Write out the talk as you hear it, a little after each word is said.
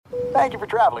Thank you for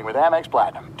traveling with Amex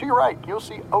Platinum. To your right, you'll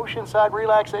see oceanside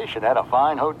relaxation at a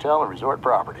fine hotel and resort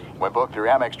property. When booked through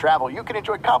Amex Travel, you can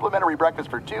enjoy complimentary breakfast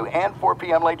for 2 and 4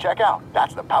 p.m. late checkout.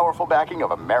 That's the powerful backing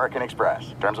of American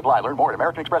Express. Terms apply. Learn more at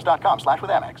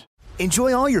americanexpress.com/withAmex.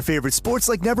 Enjoy all your favorite sports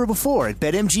like never before at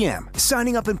BetMGM.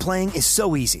 Signing up and playing is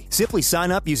so easy. Simply sign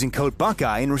up using code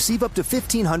Buckeye and receive up to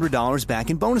 $1,500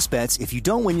 back in bonus bets if you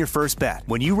don't win your first bet.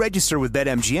 When you register with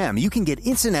BetMGM, you can get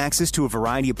instant access to a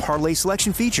variety of parlay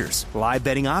selection features, live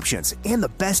betting options, and the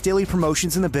best daily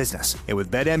promotions in the business. And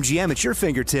with BetMGM at your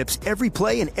fingertips, every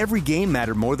play and every game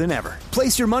matter more than ever.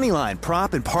 Place your moneyline,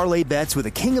 prop, and parlay bets with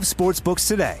the king of sportsbooks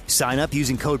today. Sign up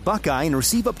using code Buckeye and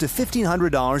receive up to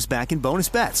 $1,500 back in bonus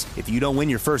bets if you don't win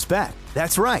your first bet.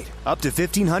 That's right, up to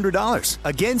 $1,500.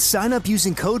 Again, sign up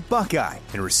using code Buckeye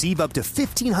and receive up to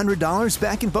 $1,500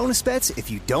 back in bonus bets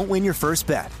if you don't win your first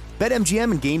bet.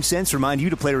 BetMGM and GameSense remind you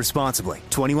to play responsibly.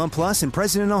 21 plus and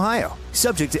present in Ohio.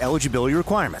 Subject to eligibility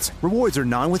requirements. Rewards are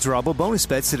non-withdrawable bonus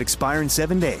bets that expire in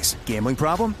 7 days. Gambling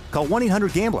problem? Call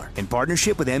 1-800-GAMBLER in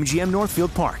partnership with MGM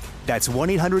Northfield Park. That's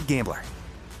 1-800-GAMBLER.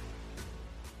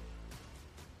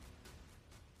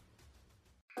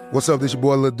 What's up, this your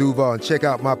boy Lil Duval, and check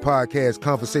out my podcast,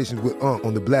 Conversations with Unc,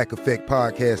 on the Black Effect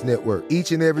Podcast Network.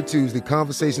 Each and every Tuesday,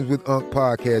 Conversations with Unc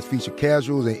podcast feature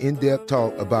casuals and in-depth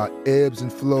talk about ebbs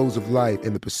and flows of life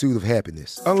and the pursuit of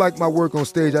happiness. Unlike my work on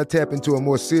stage, I tap into a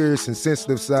more serious and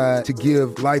sensitive side to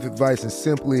give life advice and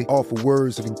simply offer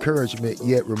words of encouragement,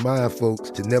 yet remind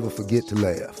folks to never forget to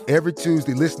laugh. Every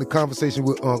Tuesday, listen to Conversation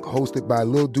with Unc, hosted by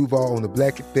Lil Duval on the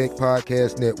Black Effect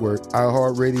Podcast Network,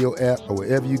 iHeartRadio app, or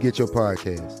wherever you get your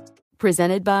podcasts.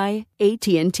 Presented by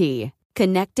AT&T.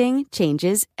 Connecting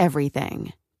changes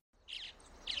everything.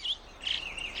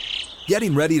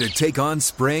 Getting ready to take on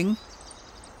spring?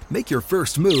 Make your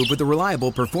first move with the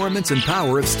reliable performance and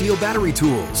power of Steel battery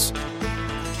tools.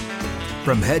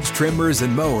 From hedge trimmers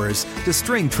and mowers to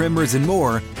string trimmers and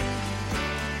more,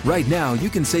 right now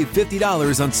you can save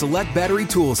 $50 on select battery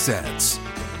tool sets.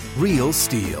 Real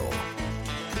Steel.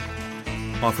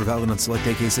 Offer valid on select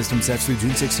AK system sets through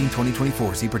June 16,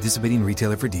 2024. See participating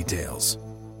retailer for details.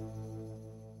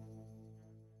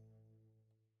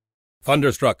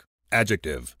 Thunderstruck.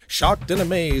 Adjective. Shocked and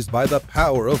amazed by the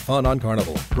power of fun on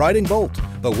Carnival. Riding Bolt,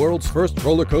 the world's first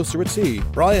roller coaster at sea.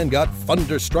 Brian got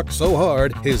thunderstruck so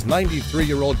hard, his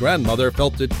 93-year-old grandmother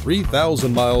felt it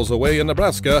 3,000 miles away in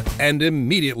Nebraska and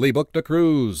immediately booked a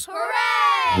cruise.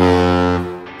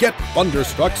 Hooray! Get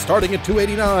thunderstruck starting at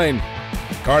 $289.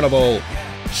 Carnival.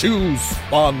 Choose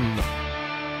fun.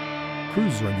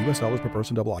 Cruises are in U.S. dollars per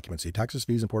person, double occupancy. Taxes,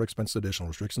 fees, and port expenses additional.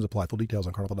 Restrictions apply. Full details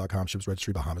on Carnival.com. Ships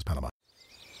registry, Bahamas, Panama.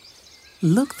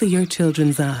 Look through your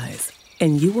children's eyes,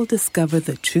 and you will discover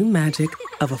the true magic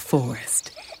of a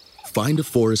forest. Find a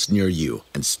forest near you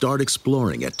and start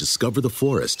exploring at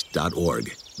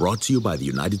discovertheforest.org. Brought to you by the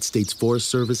United States Forest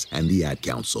Service and the Ad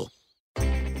Council.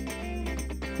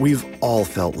 We've all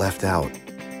felt left out.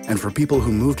 And for people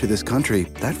who move to this country,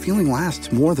 that feeling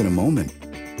lasts more than a moment.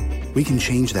 We can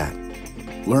change that.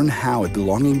 Learn how at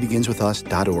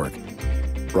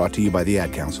belongingbeginswithus.org. Brought to you by the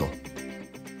Ad Council.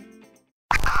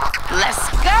 Let's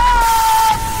go!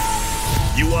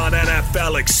 You want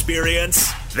NFL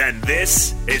experience? Then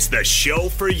this is the show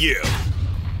for you.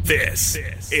 This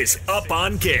is Up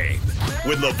on Game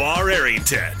with LeVar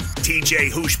Arrington,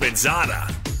 TJ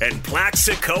Houshmandzadeh, and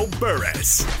Plaxico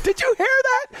Burress. Did you hear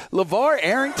that? LeVar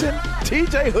Arrington,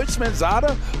 TJ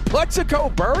Houshmandzadeh, Plaxico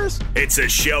Burress? It's a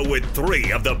show with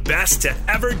three of the best to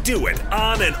ever do it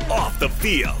on and off the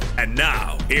field. And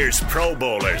now, here's Pro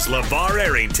Bowlers LeVar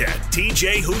Arrington,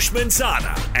 TJ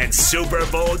Houshmandzadeh, and Super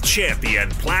Bowl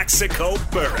champion Plaxico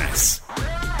Burress.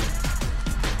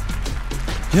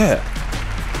 Yeah.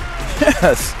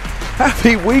 Yes.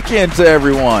 Happy weekend to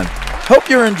everyone. Hope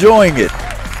you're enjoying it.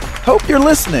 Hope you're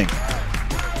listening.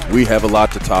 We have a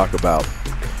lot to talk about.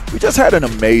 We just had an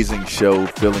amazing show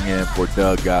filling in for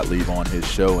Doug Gottlieb on his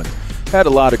show and had a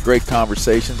lot of great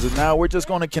conversations. And now we're just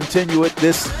going to continue it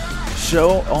this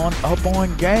show on Up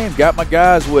on Game. Got my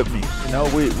guys with me. You know,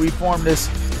 we formed this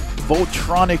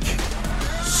Voltronic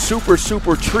super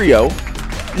trio.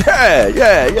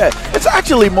 Yeah. It's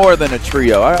actually more than a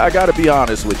trio. I got to be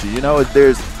honest with you. You know,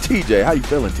 there's TJ. How you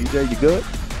feeling, TJ? You good?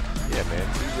 Yeah, man.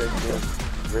 TJ feels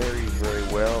very, very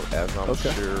well, as I'm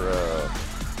sure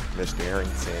Mr.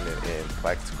 Arrington and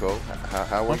Plaxico.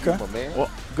 How are you, my man? Well,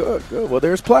 good. Well,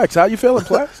 there's Plax. How you feeling,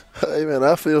 Plax? Hey, man,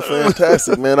 I feel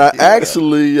fantastic, man. I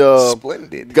actually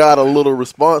got a little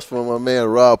response from my man,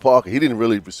 Rob Parker. He didn't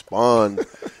really respond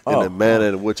in the manner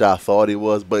in which I thought he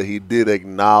was, but he did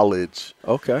acknowledge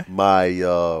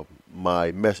my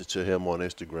my message to him on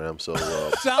Instagram. So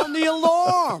sound the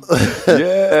alarm.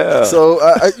 Yeah. So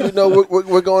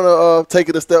we're going to take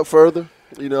it a step further.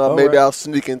 Maybe I'll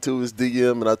sneak into his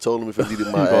DM, and I told him if he needed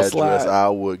my address, I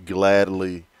would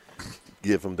gladly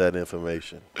give him that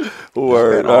information.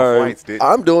 Word. All right.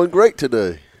 I'm doing great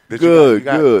today. Good.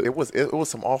 It was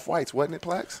some off-whites, wasn't it,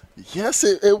 Plax? Yes,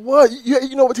 it was.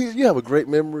 You know what, TJ? You have a great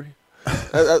memory.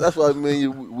 That's what I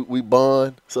mean. We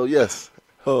bond. So, yes.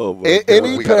 Oh,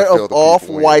 any pair of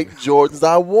off-white Jordans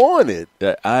I wanted.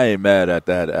 Yeah, I ain't mad at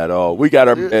that at all. We got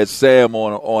our Sam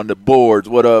on the boards.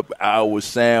 What up? I was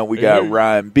Sam. We got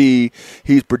Ryan B.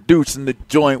 He's producing the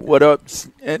joint. What up?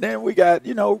 And then we got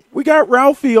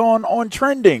Ralphie on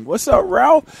trending. What's up,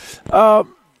 Ralph? How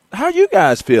you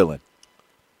guys feeling?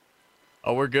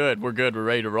 Oh, we're good. We're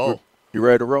ready to roll. You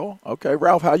ready to roll? Okay,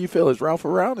 Ralph, how you feel? Is Ralph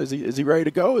around? Is he ready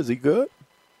to go? Is he good?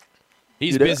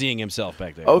 He's busying himself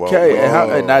back there. Okay,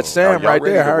 and that's Sam right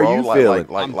there. How are you feeling?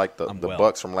 Like the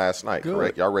Bucks from last night,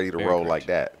 correct? Y'all ready to roll like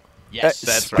that? Yes,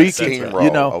 that's right. Speaking,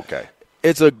 okay.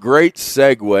 It's a great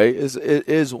segue. It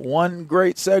is one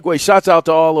great segue. Shouts out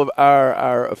to all of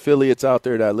our affiliates out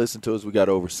there that listen to us. We got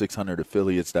over 600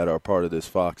 affiliates that are part of this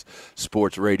Fox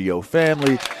Sports Radio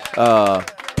family.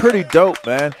 Pretty dope,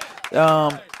 man.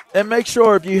 And make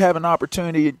sure if you have an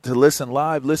opportunity to listen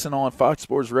live, listen on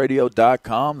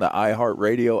foxsportsradio.com, the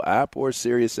iHeartRadio app, or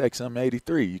SiriusXM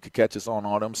 83. You can catch us on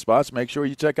all them spots. Make sure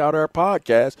you check out our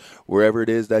podcast, wherever it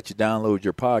is that you download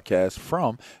your podcast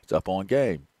from. It's up on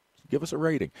game. Give us a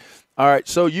rating. All right,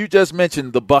 so you just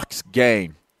mentioned the Bucks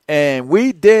game. And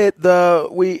we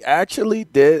actually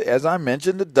did, as I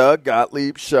mentioned, the Doug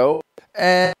Gottlieb show.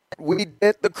 And we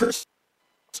did the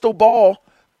Crystal Ball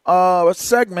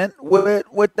segment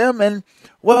with them. And,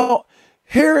 well,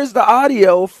 here is the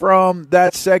audio from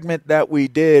that segment that we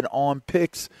did on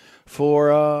picks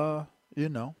for,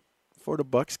 for the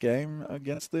Bucks game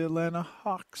against the Atlanta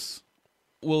Hawks.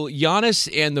 Will Giannis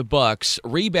and the Bucks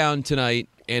rebound tonight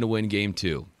and win Game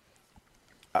 2?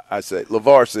 I say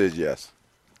LeVar says yes.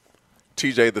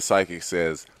 TJ the Psychic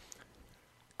says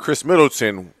Chris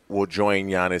Middleton will join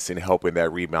Giannis in helping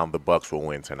that rebound. The Bucks will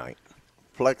win tonight.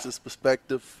 Plexus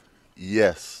perspective,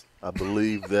 yes. I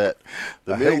believe that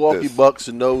the Milwaukee Bucks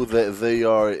know that they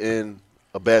are in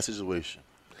a bad situation.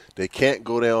 They can't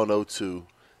go down 0-2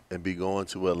 and be going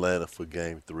to Atlanta for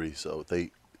Game 3. So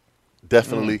they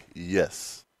definitely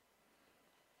yes.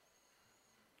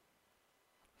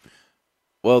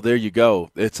 Well, there you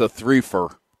go. It's a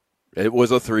threefer. It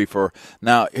was a threefer.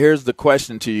 Now, here's the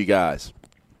question to you guys.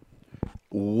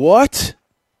 What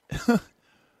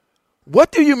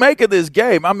do you make of this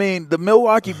game? I mean, the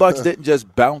Milwaukee Bucks didn't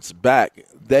just bounce back.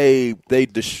 They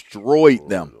destroyed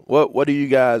them. What do you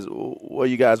guys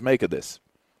make of this?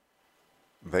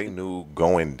 They knew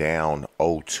going down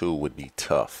 0-2 would be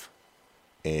tough.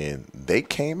 And they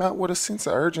came out with a sense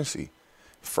of urgency.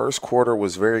 First quarter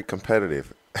was very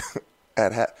competitive.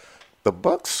 The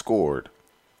Bucks scored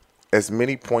as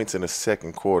many points in the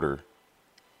second quarter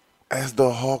as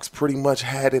the Hawks pretty much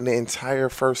had in the entire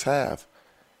first half.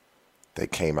 They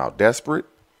came out desperate.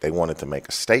 They wanted to make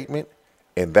a statement,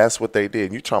 and that's what they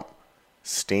did. You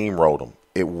steamrolled them.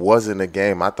 It wasn't a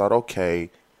game. I thought, okay,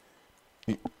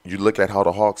 you look at how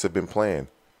the Hawks have been playing.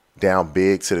 Down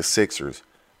big to the Sixers,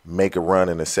 make a run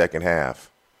in the second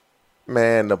half.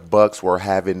 Man, the Bucks were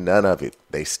having none of it.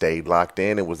 They stayed locked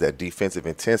in. It was that defensive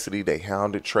intensity. They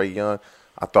hounded Trae Young.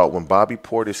 I thought when Bobby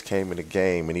Portis came in the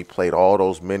game and he played all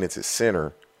those minutes at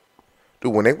center,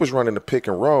 dude, when they was running the pick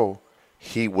and roll,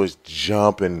 he was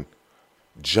jumping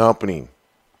Trae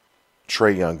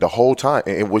Young the whole time.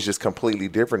 And it was just completely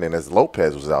different than as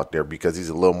Lopez was out there because he's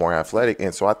a little more athletic.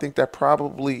 And so I think that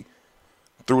probably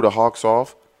threw the Hawks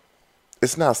off.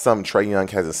 It's not something Trae Young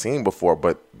hasn't seen before,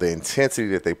 but the intensity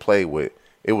that they played with,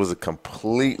 it was a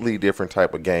completely different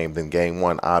type of game than Game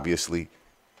 1, obviously.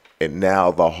 And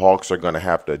now the Hawks are going to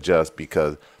have to adjust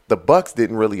because the Bucks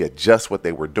didn't really adjust what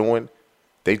they were doing.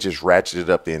 They just ratcheted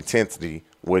up the intensity,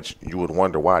 which you would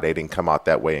wonder why they didn't come out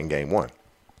that way in Game 1.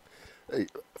 Hey,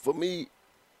 for me,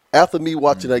 after me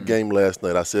watching that game last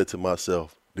night, I said to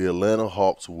myself, the Atlanta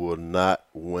Hawks will not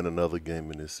win another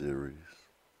game in this series.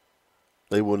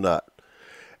 They will not.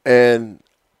 And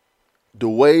the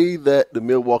way that the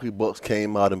Milwaukee Bucks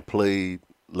came out and played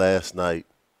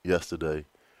yesterday,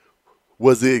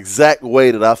 was the exact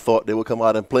way that I thought they would come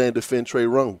out and play and defend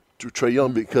Trae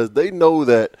Young because they know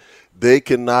that they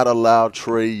cannot allow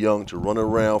Trae Young to run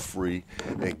around free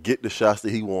and get the shots that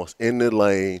he wants in the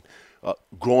lane,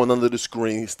 going under the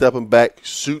screen, stepping back,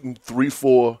 shooting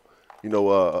 3-4,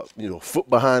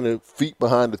 feet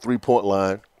behind the 3-point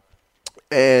line.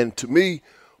 And to me,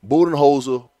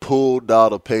 Budenholzer pulled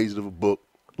out a page of a book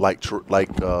like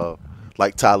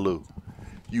Ty Lue.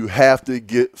 You have to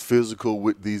get physical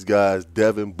with these guys,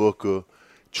 Devin Booker,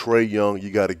 Trae Young.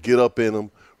 You got to get up in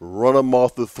them, run them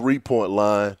off the three-point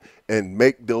line, and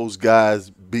make those guys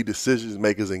be decision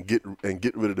makers and get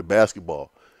rid of the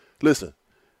basketball. Listen,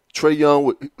 Trae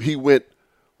Young, he went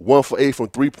 1 for 8 from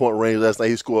three-point range last night.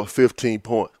 He scored 15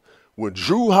 points. When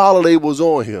Drew Holiday was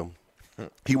on him,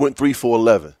 he went 3 for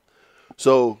 11.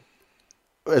 So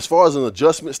as far as an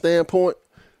adjustment standpoint,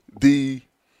 the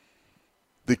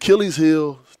Achilles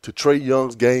heel to Trae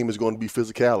Young's game is going to be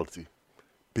physicality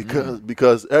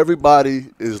because everybody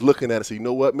is looking at it and say, you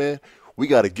know what, man, we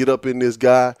got to get up in this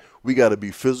guy. We got to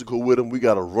be physical with him. We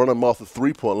got to run him off the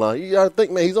three-point line. You got to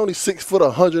think, man, he's only 6 foot,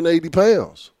 180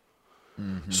 pounds.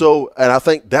 Mm-hmm. So, and I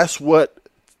think that's what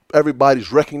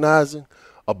everybody's recognizing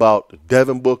about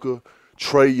Devin Booker,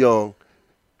 Trae Young.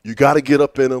 You got to get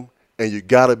up in them, and you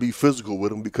got to be physical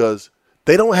with them because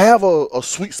they don't have a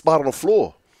sweet spot on the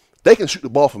floor. They can shoot the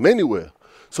ball from anywhere.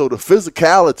 So the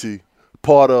physicality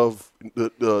part of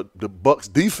the Bucks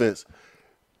defense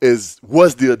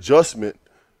was the adjustment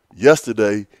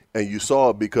yesterday, and you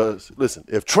saw it because, listen,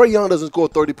 if Trae Young doesn't score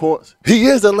 30 points, he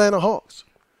is the Atlanta Hawks.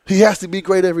 He has to be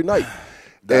great every night.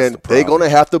 And they're going to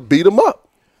have to beat him up.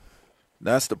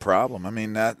 That's the problem. I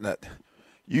mean, that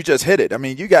you just hit it. I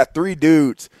mean, you got 3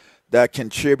 dudes that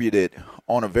contributed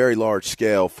on a very large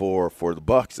scale for the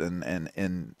Bucks and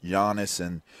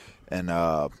Giannis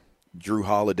and Drew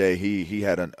Holiday. He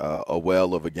had a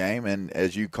well of a game, and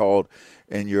as you called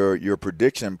in your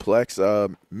prediction,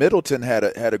 Plex, Middleton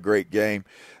had a great game.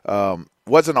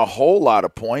 Wasn't a whole lot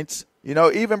of points. You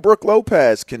know, even Brook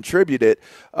Lopez contributed.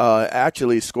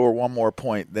 Actually, scored 1 more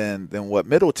point than what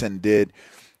Middleton did.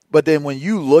 But then when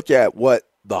you look at what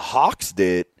the Hawks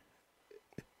did,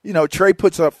 you know, Trae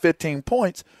puts up 15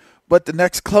 points, but the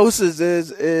next closest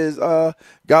is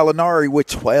Gallinari with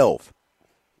 12.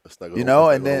 You know,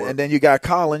 and then you got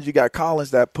Collins. You got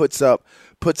Collins that puts up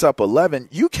 11.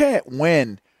 You can't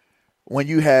win when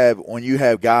you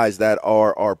have guys that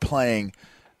are playing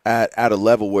at a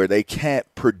level where they can't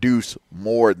produce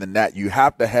more than that. You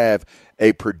have to have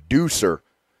a producer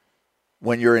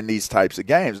when you're in these types of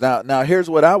games. Now here's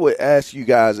what I would ask you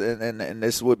guys, and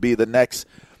this would be the next,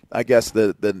 I guess,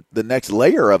 the next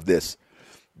layer of this.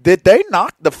 Did they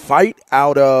knock the fight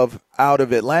out of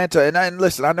Atlanta? And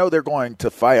listen, I know they're going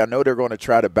to fight. I know they're going to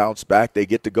try to bounce back. They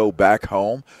get to go back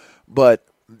home. But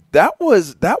that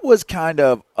was kind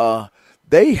of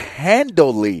they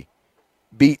handily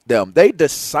beat them. They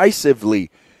decisively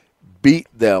beat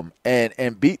them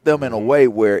and beat them in a way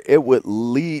where it would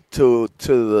lead to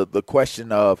the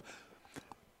question of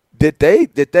did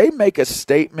they make a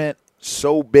statement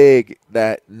so big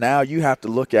that now you have to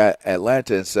look at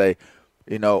Atlanta and say,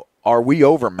 you know, are we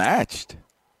overmatched?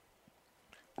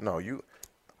 No,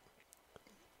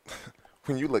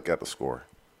 when you look at the score,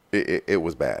 it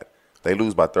was bad. They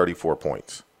lose by 34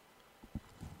 points.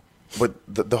 But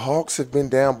the Hawks have been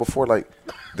down before. Like,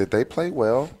 did they play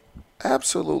well?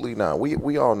 Absolutely not.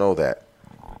 We all know that.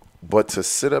 But to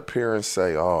sit up here and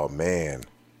say, oh, man,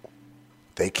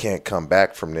 they can't come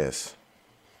back from this.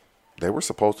 They were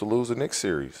supposed to lose the Knicks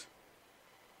series.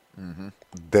 Mm-hmm.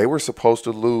 They were supposed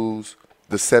to lose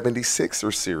the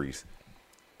 76ers series.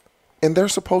 And they're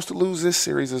supposed to lose this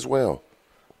series as well.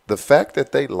 The fact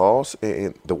that they lost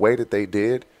and the way that they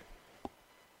did,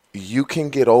 you can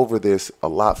get over this a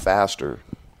lot faster.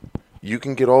 You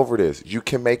can get over this. You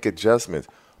can make adjustments.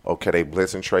 Okay, they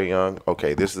blitzing Trae Young.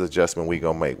 Okay, this is the adjustment we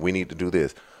going to make. We need to do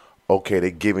this. Okay,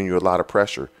 they're giving you a lot of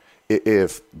pressure.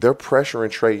 If they're pressuring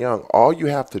Trae Young, all you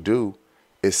have to do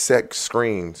is set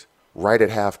screens right at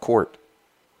half court.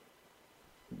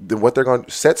 Then what they're going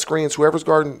to set screens, whoever's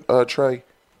guarding Trae,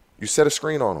 you set a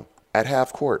screen on him at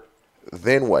half court.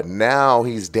 Then what? Now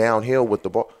he's downhill with the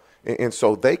ball. And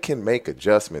so they can make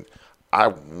adjustments.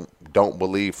 I don't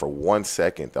believe for 1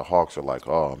 second the Hawks are like,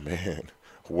 oh, man,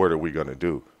 what are we going to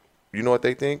do? You know what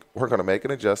they think? We're going to make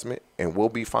an adjustment, and we'll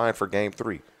be fine for Game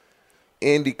 3.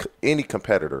 Any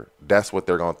competitor, that's what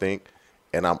they're going to think,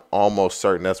 and I'm almost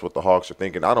certain that's what the Hawks are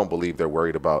thinking. I don't believe they're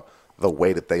worried about the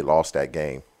way that they lost that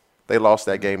game. They lost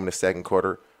that game in the second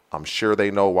quarter. I'm sure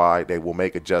they know why. They will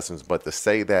make adjustments, but to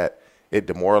say that it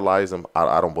demoralized them,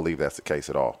 I don't believe that's the case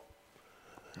at all.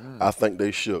 I think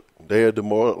they shook. They are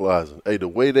demoralizing. Hey, the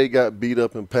way they got beat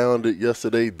up and pounded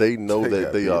yesterday, they know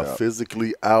that they are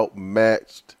physically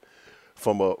outmatched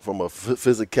from a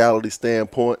physicality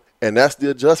standpoint, and that's the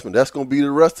adjustment. That's going to be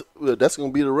the rest. That's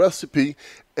going to be the recipe.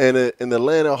 And in the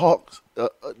Atlanta Hawks,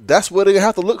 that's what they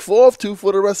have to look forward to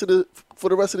for the rest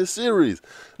of the series.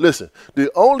 Listen, the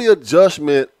only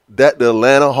adjustment that the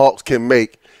Atlanta Hawks can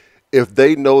make if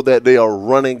they know that they are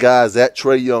running guys at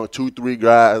Trae Young, 2-3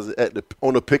 guys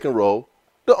on the pick and roll.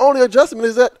 The only adjustment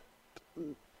is that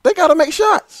they got to make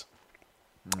shots.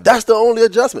 That's the only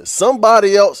adjustment.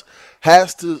 Somebody else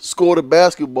has to score the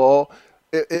basketball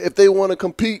if they want to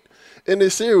compete in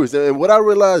this series. And what I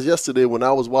realized yesterday when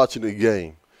I was watching the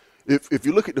game, if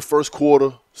you look at the first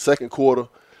quarter, second quarter,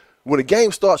 when the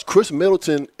game starts, Chris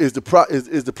Middleton is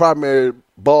the primary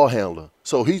ball handler.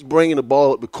 So he's bringing the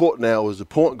ball up the court now as the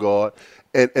point guard.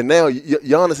 And now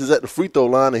Giannis is at the free throw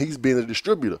line, and he's being a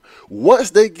distributor.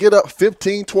 Once they get up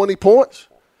 15, 20 points,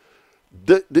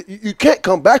 you can't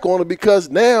come back on it because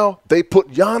now they put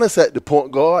Giannis at the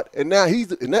point guard, and now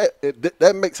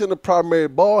that makes him the primary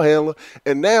ball handler.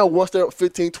 And now once they're up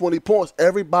 15, 20 points,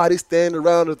 everybody's standing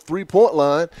around the 3-point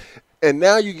line, and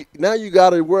now you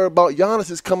got to worry about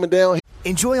Giannis is coming down.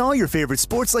 Enjoy all your favorite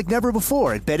sports like never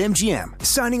before at BetMGM.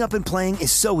 Signing up and playing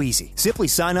is so easy. Simply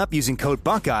sign up using code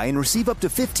Buckeye and receive up to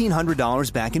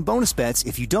 $1,500 back in bonus bets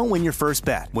if you don't win your first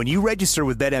bet. When you register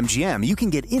with BetMGM, you can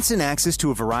get instant access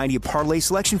to a variety of parlay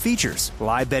selection features,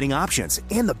 live betting options,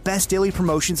 and the best daily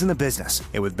promotions in the business.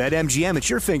 And with BetMGM at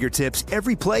your fingertips,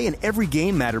 every play and every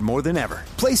game matter more than ever.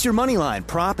 Place your moneyline,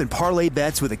 prop, and parlay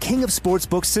bets with the king of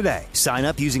sportsbooks today. Sign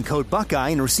up using code Buckeye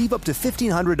and receive up to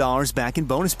 $1,500 back in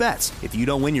bonus bets if you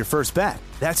don't win your first bet.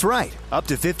 That's right, up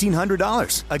to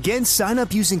 $1,500. Again, sign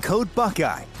up using code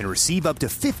Buckeye and receive up to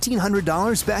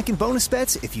 $1,500 back in bonus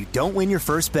bets if you don't win your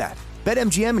first bet.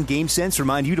 BetMGM and GameSense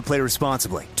remind you to play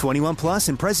responsibly. 21 plus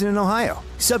and present in Ohio.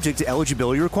 Subject to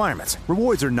eligibility requirements.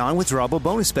 Rewards are non-withdrawable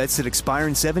bonus bets that expire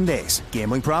in 7 days.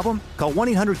 Gambling problem? Call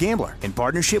 1-800-GAMBLER in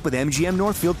partnership with MGM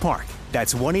Northfield Park.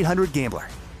 That's 1-800-GAMBLER.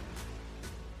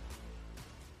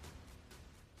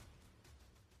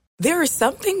 There are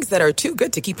some things that are too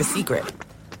good to keep a secret.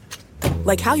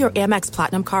 Like how your Amex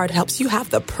Platinum card helps you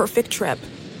have the perfect trip.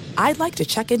 I'd like to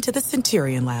check into the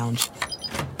Centurion Lounge.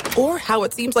 Or how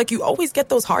it seems like you always get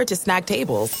those hard-to-snag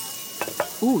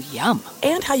tables. Ooh, yum.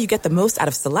 And how you get the most out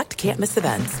of select can't-miss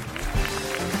events.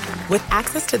 With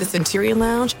access to the Centurion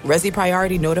Lounge, Resi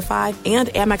Priority Notified, and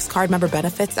Amex card member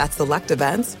benefits at select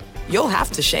events, you'll have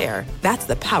to share. That's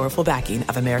the powerful backing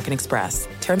of American Express.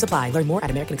 Terms apply. Learn more at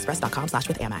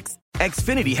americanexpress.com/withAmex.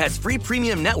 Xfinity has free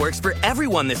premium networks for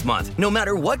everyone this month, no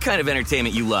matter what kind of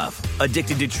entertainment you love.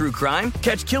 Addicted to true crime?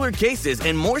 Catch killer cases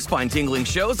and more spine-tingling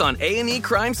shows on A&E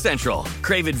Crime Central.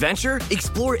 Crave adventure?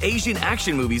 Explore Asian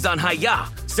action movies on Hi-YAH.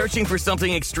 Searching for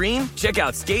something extreme? Check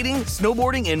out skating,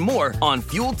 snowboarding, and more on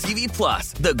Fuel TV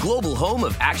Plus, the global home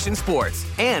of action sports.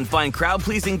 And find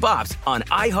crowd-pleasing bops on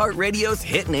iHeartRadio's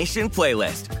Hit Nation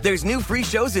playlist. There's new free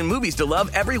shows and movies to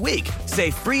love every week. Say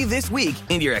free this week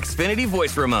in your Xfinity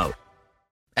voice remote.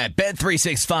 At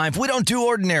Bet365, we don't do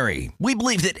ordinary. We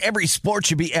believe that every sport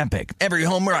should be epic. Every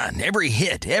home run, every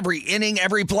hit, every inning,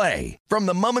 every play. From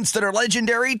the moments that are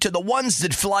legendary to the ones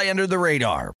that fly under the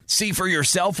radar. See for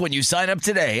yourself when you sign up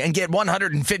today and get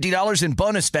 $150 in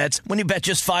bonus bets when you bet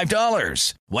just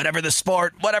 $5. Whatever the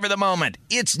sport, whatever the moment,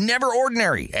 it's never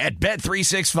ordinary at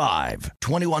Bet365.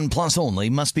 21 plus only.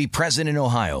 Must be present in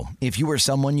Ohio. If you or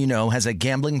someone you know has a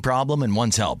gambling problem and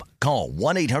wants help, call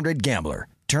 1-800-GAMBLER.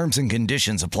 Terms and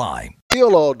conditions apply.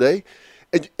 All day,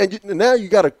 and now you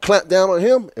got to clamp down on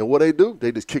him. And what they do,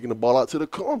 they just kicking the ball out to the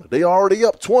corner. They already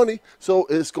up 20, so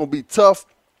it's going to be tough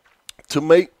to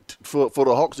make for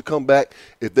the Hawks to come back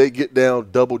if they get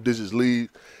down double digits lead.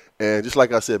 And just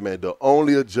like I said, man, the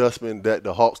only adjustment that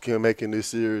the Hawks can make in this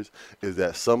series is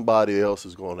that somebody else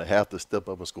is going to have to step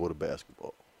up and score the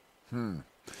basketball. All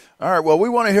right, well, we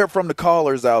want to hear from the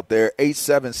callers out there,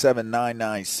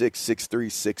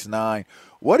 877-996-6369.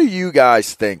 What do you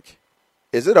guys think?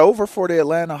 Is it over for the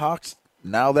Atlanta Hawks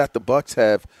now that the Bucks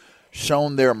have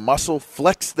shown their muscle,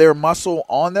 flexed their muscle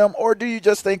on them? Or do you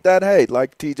just think that, hey,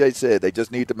 like TJ said, they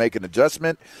just need to make an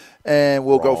adjustment and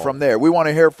we'll go from there? We want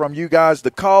to hear from you guys,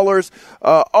 the callers.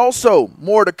 Also,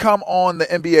 more to come on the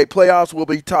NBA playoffs. We'll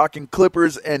be talking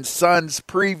Clippers and Suns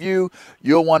preview.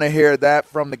 You'll want to hear that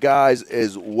from the guys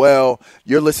as well.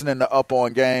 You're listening to Up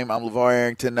On Game. I'm LeVar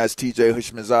Arrington. That's TJ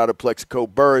Hushmanzada, Plexico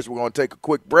Burris. We're going to take a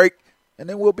quick break, and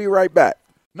then we'll be right back.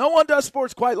 No one does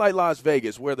sports quite like Las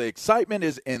Vegas, where the excitement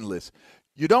is endless.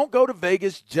 You don't go to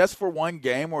Vegas just for one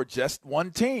game or just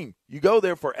one team. You go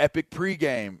there for epic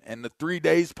pregame and the 3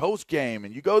 days postgame,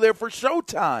 and you go there for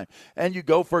showtime, and you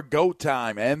go for go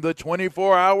time and the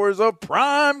 24 hours of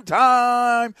prime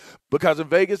time. Because in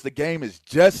Vegas, the game is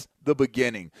just the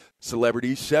beginning.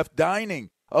 Celebrity chef dining,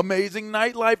 amazing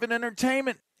nightlife and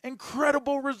entertainment,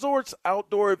 incredible resorts,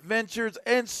 outdoor adventures,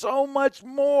 and so much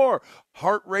more.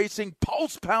 Heart-racing,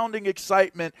 pulse-pounding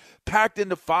excitement packed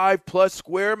into 5+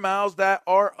 square miles that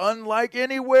are unlike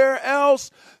anywhere else.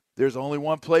 There's only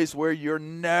one place where you're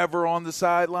never on the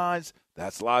sidelines.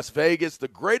 That's Las Vegas, the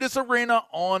greatest arena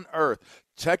on earth.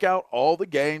 Check out all the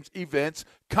games, events,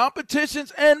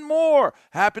 competitions, and more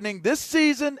happening this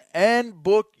season and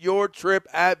book your trip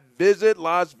at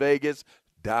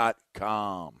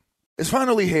visitlasvegas.com. It's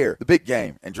finally here, the big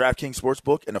game, and DraftKings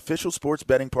Sportsbook, an official sports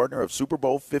betting partner of Super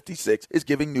Bowl 56, is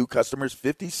giving new customers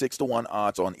 56-1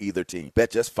 odds on either team.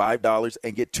 Bet just $5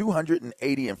 and get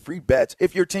 $280 in free bets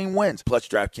if your team wins. Plus,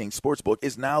 DraftKings Sportsbook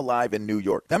is now live in New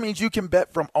York. That means you can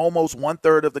bet from almost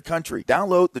one-third of the country.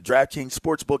 Download the DraftKings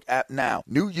Sportsbook app now.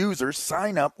 New users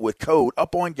sign up with code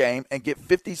UPONGAME and get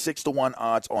 56-1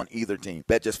 odds on either team.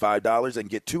 Bet just $5 and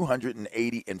get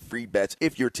 $280 in free bets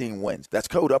if your team wins. That's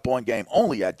code UPONGAME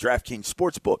only at DraftKings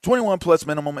Sportsbook. 21 plus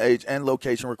minimum age and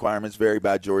location requirements vary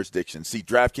by jurisdiction. See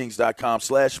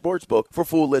DraftKings.com/sportsbook for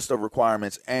full list of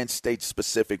requirements and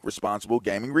state-specific responsible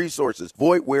gaming resources.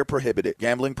 Void where prohibited.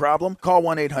 Gambling problem? Call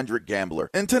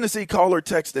 1-800-GAMBLER. In Tennessee, call or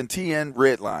text and TN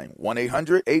Redline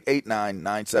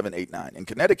 1-800-889-9789. In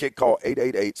Connecticut, call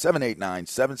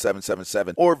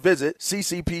 888-789-7777 or visit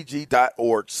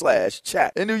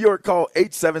ccpg.org/chat. In New York, call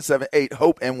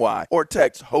 877-8-HOPE-NY or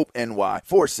text HOPE-NY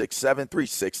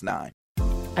 467-369.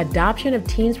 Adoption of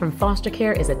teens from foster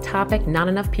care is a topic not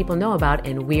enough people know about,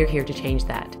 and we're here to change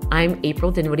that. I'm April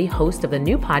Dinwiddie, host of the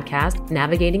new podcast,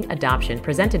 Navigating Adoption,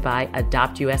 presented by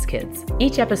Adopt US Kids.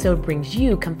 Each episode brings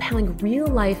you compelling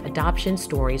real-life adoption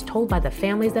stories told by the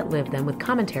families that live them with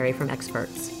commentary from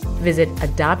experts. Visit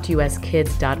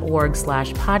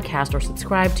adoptuskids.org/podcast or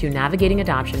subscribe to Navigating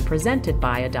Adoption, presented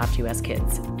by Adopt US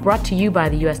Kids. Brought to you by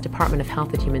the U.S. Department of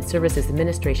Health and Human Services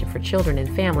Administration for Children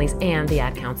and Families and the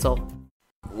Ad Council.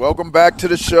 Welcome back to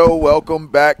the show. Welcome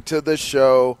back to the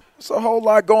show. There's a whole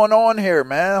lot going on here,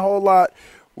 man. A whole lot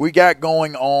we got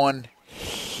going on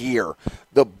here.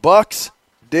 The Bucks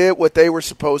did what they were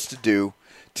supposed to do.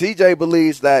 TJ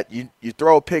believes that you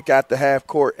throw a pick at the half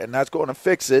court and that's going to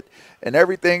fix it, and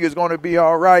everything is going to be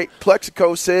all right.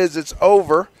 Plexico says it's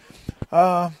over. It's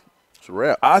a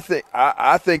wrap. I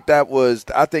think that was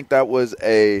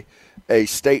a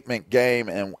statement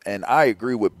game, and I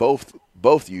agree with both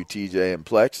you, TJ and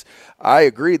Plex. I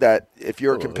agree that if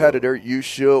you're a competitor, you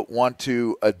should want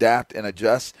to adapt and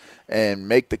adjust and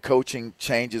make the coaching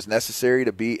changes necessary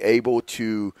to be able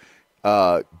to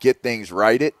get things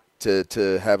righted,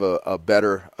 to have a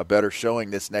better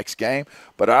showing this next game.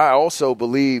 But I also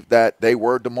believe that they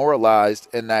were demoralized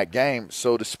in that game,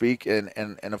 so to speak, in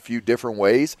a few different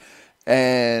ways.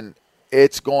 And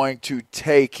it's going to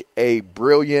take a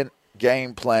brilliant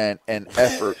game plan and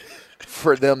effort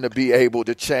for them to be able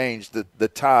to change the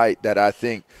tide that I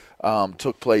think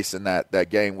took place in that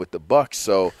game with the Bucks.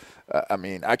 So, I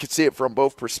mean, I could see it from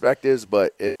both perspectives,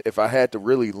 but if I had to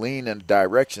really lean in a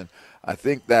direction, I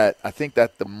think that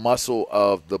the muscle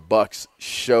of the Bucks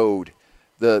showed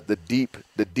the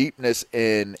deepness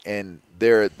in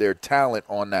their talent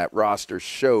on that roster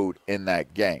showed in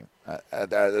that game.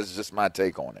 That's just my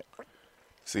take on it.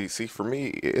 See, for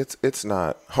me, it's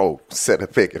not set a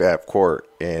pick at half court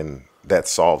and that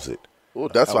solves it. Well,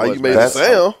 that's how you made it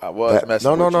sound.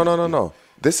 No.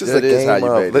 This is a game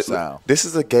of this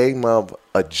is a game of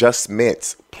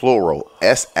adjustments, plural,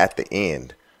 S at the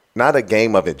end. Not a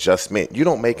game of adjustment. You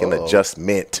don't make an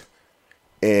adjustment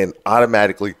and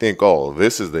automatically think, oh,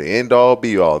 this is the end all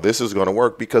be all. This is going to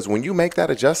work, because when you make that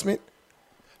adjustment,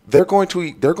 they're going to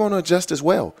adjust as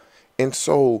well. And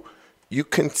so you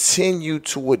continue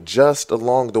to adjust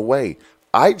along the way.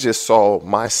 I just saw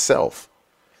myself,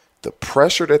 the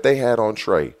pressure that they had on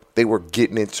Trey, they were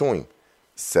getting into him.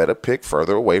 Set a pick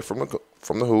further away from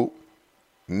the hoop.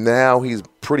 Now he's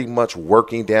pretty much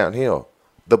working downhill.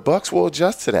 The Bucks will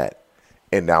adjust to that.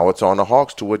 And now it's on the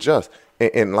Hawks to adjust.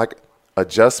 And like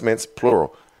adjustments,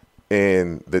 plural.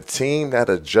 And the team that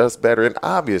adjusts better, and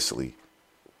obviously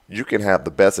you can have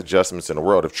the best adjustments in the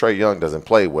world. If Trae Young doesn't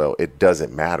play well, it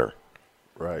doesn't matter.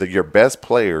 Right. Your best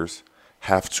players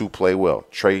have to play well.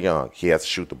 Trae Young, he has to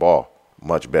shoot the ball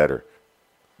much better.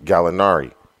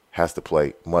 Gallinari has to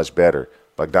play much better.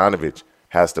 Bogdanovic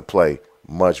has to play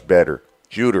much better.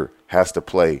 Juder has to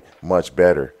play much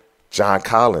better. John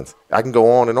Collins, I can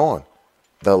go on and on.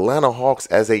 The Atlanta Hawks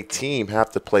as a team have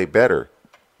to play better,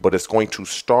 but it's going to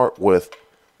start with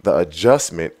the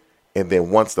adjustment, and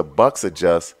then once the Bucks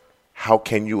adjust, how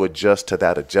can you adjust to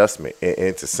that adjustment? And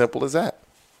it's as simple as that.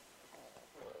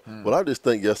 Well, I just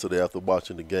think yesterday after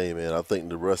watching the game, man, I think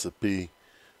the recipe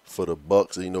for the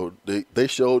Bucks, they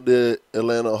showed the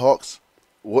Atlanta Hawks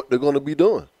what they're going to be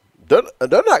doing. They're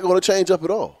not going to change up at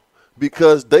all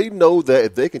because they know that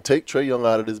if they can take Trae Young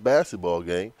out of this basketball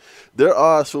game, their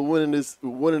odds for winning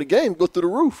the game go through the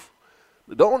roof.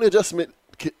 The only adjustment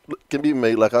can be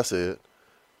made, like I said,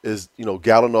 is,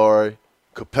 Gallinari,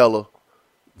 Capella.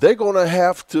 They're going to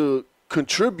have to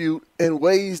contribute in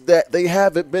ways that they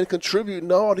haven't been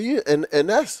contributing all year, and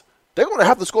that's they're going to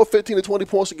have to score 15 to 20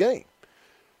 points a game.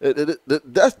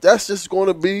 That's just going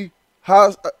to be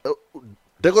how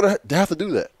they're going to have to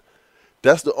do that.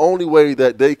 That's the only way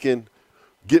that they can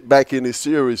get back in this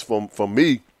series from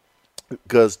me,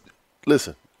 because,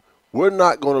 listen, we're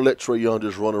not going to let Trae Young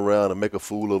just run around and make a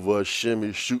fool of us,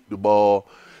 shimmy, shoot the ball,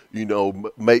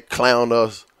 make clown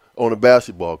us on the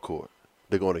basketball court.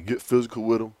 They're going to get physical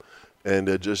with him, and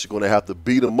they're just going to have to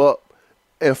beat him up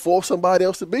and force somebody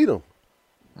else to beat him.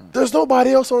 There's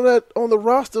nobody else on the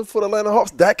roster for the Atlanta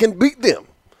Hawks that can beat them.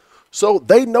 So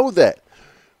they know that.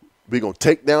 We're going to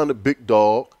take down the big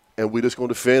dog, and we're just going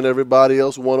to defend everybody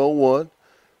else one-on-one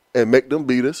and make them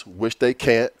beat us, which they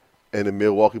can't, and the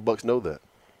Milwaukee Bucks know that.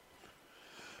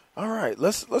 All right,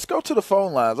 let's go to the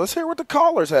phone lines. Let's hear what the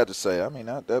callers had to say. I mean,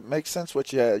 that makes sense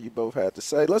what you both had to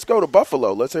say. Let's go to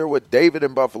Buffalo. Let's hear what David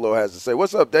in Buffalo has to say.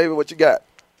 What's up, David? What you got?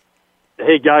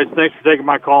 Hey, guys, thanks for taking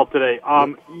my call today. I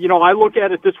look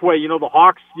at it this way. The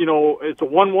Hawks, it's a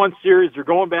 1-1 series. They're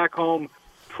going back home.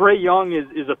 Trae Young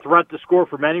is a threat to score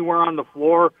from anywhere on the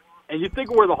floor. And you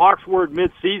think of where the Hawks were at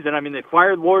midseason. I mean, they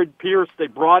fired Lloyd Pierce. They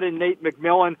brought in Nate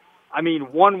McMillan.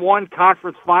 1-1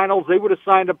 conference finals. They would have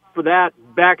signed up for that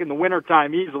back in the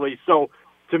wintertime easily. So,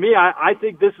 to me, I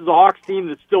think this is a Hawks team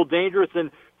that's still dangerous.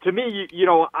 And to me,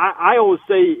 I always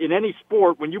say in any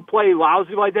sport, when you play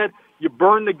lousy like that, you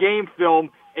burn the game film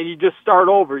and you just start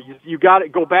over. You got to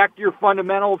go back to your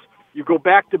fundamentals. You go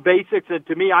back to basics. And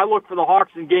to me, I look for the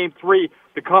Hawks in Game 3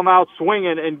 to come out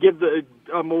swinging and give the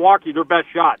Milwaukee their best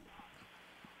shot.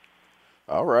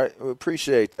 All right, we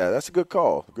appreciate that. That's a good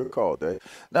call. Good call, Dave.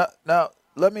 Now,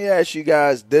 let me ask you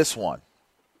guys this one.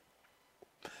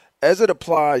 As it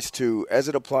applies to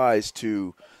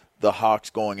the Hawks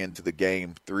going into the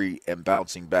Game 3 and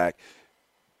bouncing back,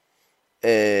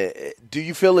 do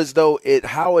you feel as though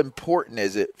how important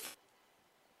is it to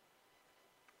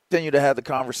continue to have the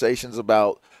conversations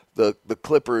about the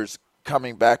Clippers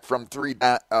coming back from three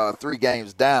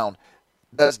games down?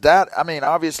 Does that,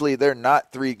 obviously they're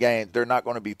not 3 games. They're not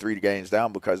going to be 3 games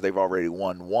down because they've already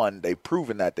won 1. They've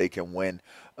proven that they can win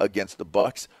against the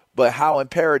Bucks. But how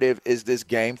imperative is this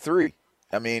Game 3?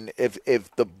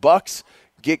 If the Bucks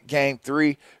get Game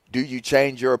 3, do you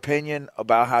change your opinion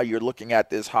about how you're looking at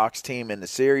this Hawks team in the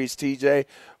series, TJ?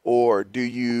 Or do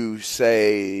you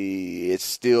say it's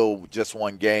still just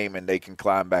 1 game and they can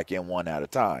climb back in 1 at a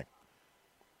time?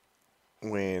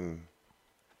 When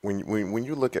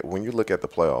you look at the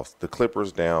playoffs, the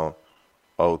Clippers down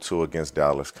 0-2 against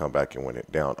Dallas, come back and win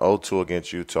it. Down 0-2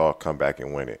 against Utah, come back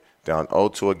and win it. Down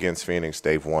 0-2 against Phoenix,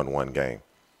 they've won 1 game.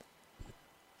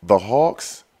 The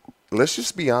Hawks, let's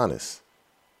just be honest,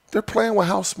 they're playing with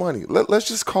house money. Let's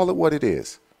just call it what it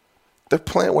is. They're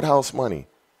playing with house money.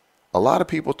 A lot of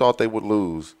people thought they would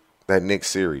lose that Knicks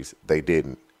series. They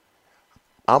didn't.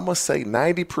 I'm going to say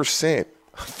 90%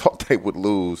 thought they would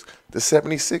lose the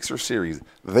 76ers series.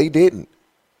 They didn't.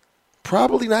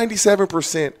 Probably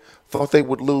 97% thought they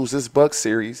would lose this Bucks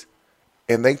series,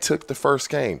 and they took the first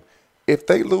game. If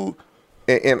they lose,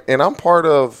 and I'm part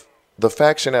of the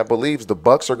faction that believes the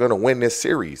Bucks are going to win this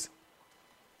series,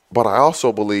 but I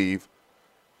also believe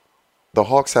the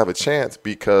Hawks have a chance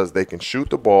because they can shoot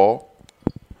the ball,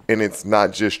 and it's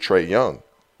not just Trae Young.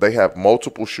 They have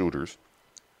multiple shooters.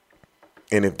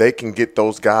 And if they can get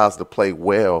those guys to play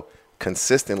well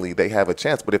consistently, they have a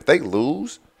chance. But if they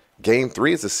lose, Game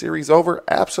 3 is the series over?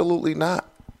 Absolutely not.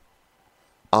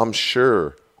 I'm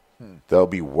sure they'll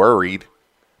be worried.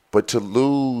 But to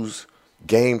lose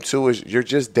Game 2, you're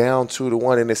just down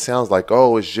 2-1, and it sounds like,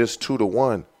 it's just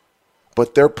 2-1.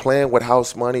 But they're playing with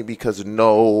house money because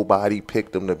nobody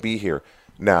picked them to be here.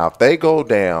 Now, if they go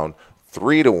down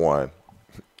 3-1,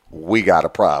 we got a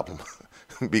problem.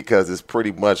 Because it's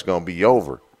pretty much going to be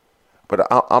over. But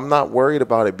I'm not worried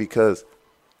about it because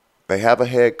they have a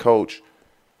head coach.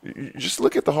 You just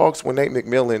look at the Hawks when Nate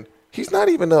McMillan, he's not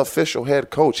even the official head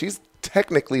coach. He's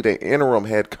technically the interim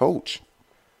head coach.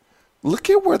 Look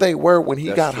at where they were when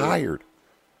he got hired.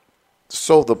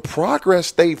 So the progress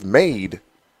they've made,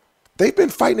 they've been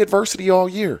fighting adversity all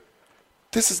year.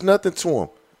 This is nothing to them.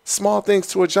 Small things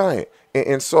to a giant.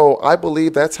 And so I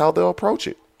believe that's how they'll approach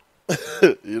it.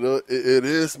 It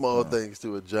is small things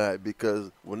to a giant because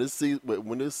when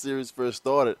this series first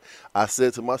started, I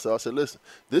said to myself, listen,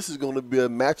 this is going to be a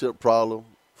matchup problem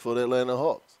for the Atlanta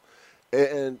Hawks.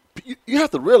 And you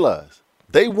have to realize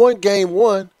they won game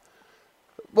 1,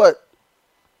 but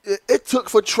it took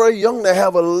for Trae Young to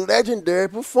have a legendary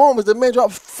performance. The man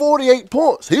dropped 48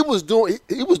 points. He was doing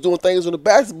things on the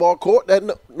basketball court that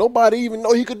nobody even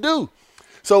know he could do.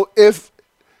 So if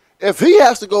he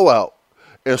has to go out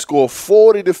and score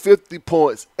 40 to 50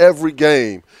 points every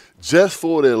game just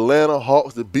for the Atlanta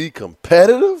Hawks to be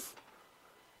competitive,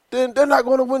 then they're not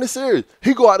going to win the series.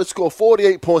 He go out and score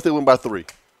 48 points, they win by 3.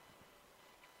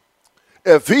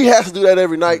 If he has to do that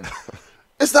every night,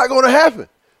 it's not going to happen.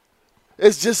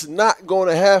 It's just not going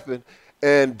to happen,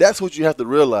 and that's what you have to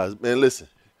realize. Man, listen,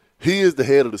 he is the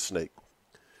head of the snake.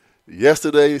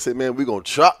 Yesterday, he said, man, we're going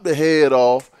to chop the head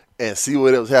off and see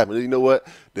what else happens. You know what?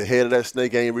 The head of that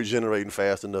snake ain't regenerating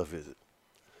fast enough, is it?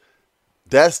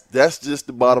 That's just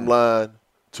the bottom line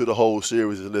to the whole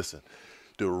series. Is listen,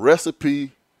 the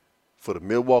recipe for the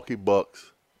Milwaukee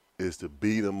Bucks is to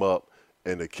beat them up,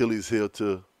 and the Achilles heel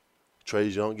to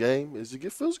Trae Young game is to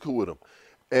get physical with them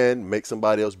and make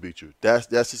somebody else beat you. That's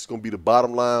just going to be the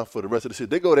bottom line for the rest of the series.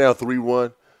 They go down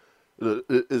 3-1,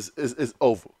 it's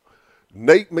over.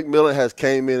 Nate McMillan has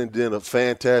came in and done a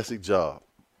fantastic job.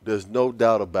 There's no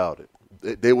doubt about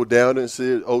it. They were down in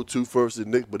series 0-2 versus the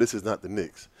Knicks, but this is not the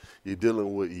Knicks. You're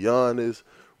dealing with Giannis,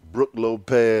 Brook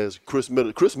Lopez, Chris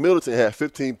Middleton. Chris Middleton had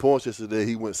 15 points yesterday.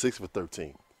 He went 6 for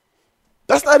 13.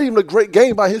 That's not even a great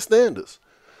game by his standards.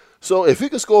 So if he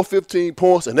can score 15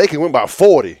 points and they can win by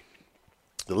 40,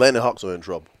 the Atlanta Hawks are in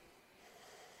trouble.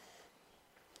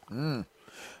 All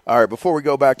right, before we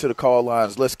go back to the call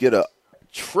lines, let's get a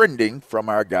trending from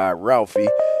our guy, Ralphie,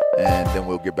 and then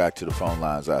we'll get back to the phone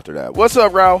lines after that. What's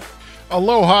up, Ralph?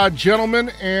 Aloha,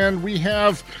 gentlemen, and we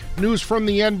have news from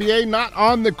the NBA, not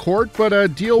on the court, but a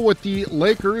deal with the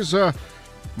Lakers.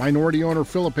 Minority owner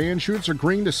Philip Anschutz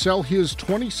agreeing to sell his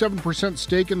 27%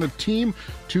 stake in the team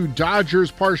to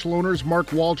Dodgers partial owners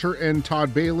Mark Walter and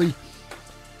Todd Bailey.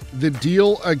 The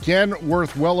deal, again,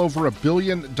 worth well over $1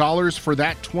 billion for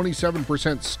that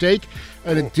 27% stake.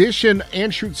 In addition,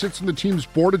 Anschutz sits in the team's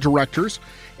board of directors,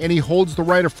 and he holds the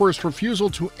right of first refusal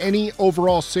to any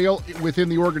overall sale within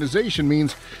the organization.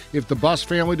 Means if the Buss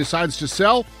family decides to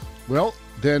sell, well,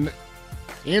 then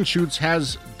Anschutz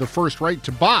has the first right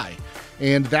to buy,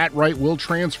 and that right will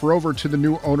transfer over to the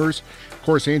new owners. Of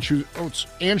course,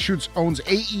 Anschutz owns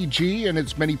AEG and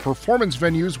its many performance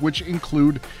venues, which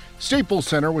include Staples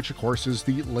Center, which, of course, is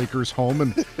the Lakers' home,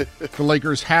 and the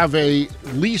Lakers have a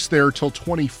lease there till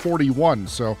 2041,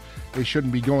 so they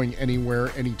shouldn't be going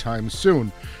anywhere anytime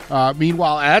soon.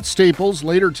 Meanwhile, at Staples,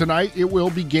 later tonight, it will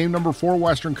be game number 4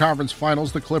 Western Conference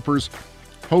Finals. The Clippers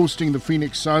hosting the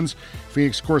Phoenix Suns.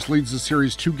 Phoenix, of course, leads the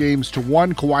series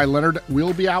 2-1. Kawhi Leonard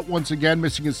will be out once again,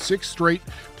 missing his 6th straight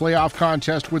playoff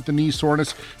contest with the knee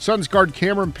soreness. Suns guard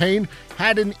Cameron Payne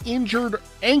had an injured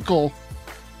ankle.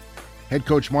 Head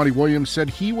coach Monty Williams said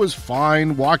he was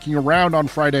fine walking around on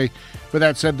Friday, but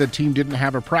that said the team didn't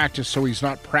have a practice, so he's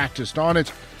not practiced on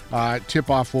it.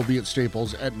 Tip-off will be at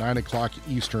Staples at 9 o'clock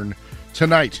Eastern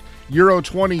tonight. Euro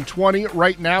 2020,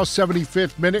 right now,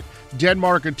 75th minute.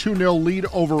 Denmark a 2-0 lead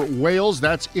over Wales.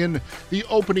 That's in the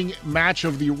opening match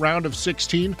of the round of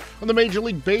 16. On the Major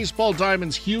League Baseball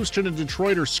diamonds, Houston and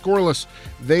Detroit are scoreless.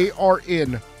 They are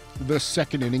in the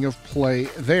second inning of play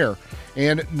there.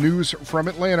 And news from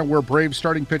Atlanta, where Braves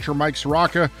starting pitcher Mike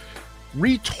Soroka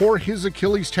retore his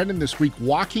Achilles tendon this week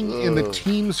walking in the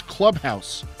team's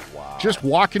clubhouse. Wow. Just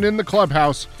walking in the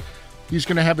clubhouse. He's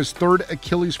going to have his 3rd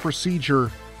Achilles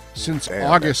procedure since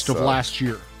August of last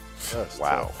year.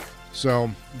 Wow.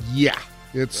 So, yeah,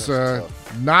 it's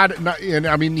not, and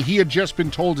I mean, he had just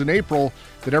been told in April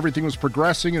that everything was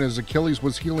progressing and his Achilles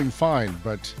was healing fine,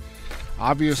 but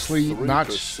obviously 3 not.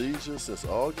 procedures since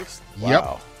August? Yep.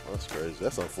 Wow. That's crazy.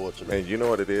 That's unfortunate. And you know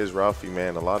what it is, Ralphie,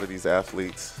 man? A lot of these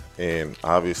athletes, and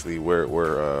obviously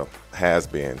we're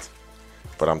has-beens,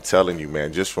 but I'm telling you,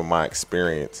 man, just from my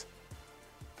experience,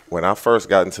 when I first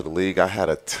got into the league, I had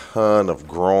a ton of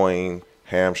groin,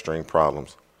 hamstring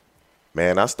problems.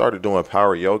 Man, I started doing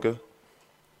power yoga.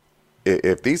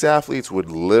 If these athletes would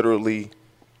literally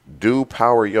do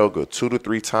power yoga 2 to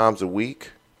 3 times a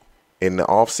week in the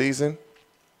off season,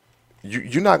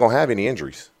 you're not going to have any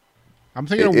injuries. I'm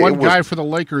thinking of one guy for the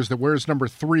Lakers that wears number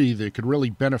 3 that could really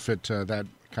benefit that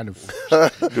kind of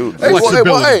dude. Hey,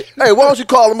 why don't you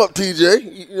call him up,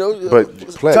 TJ? You know, but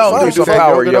tell him to do some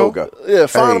power yoga. Yeah,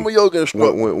 find him a yoga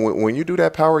instructor. When you do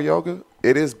that power yoga,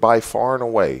 it is by far and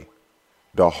away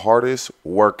the hardest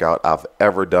workout I've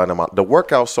ever done. The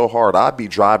workout's so hard, I'd be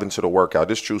driving to the workout.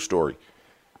 This is a true story.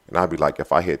 And I'd be like,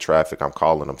 if I hit traffic, I'm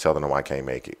calling them, telling them I can't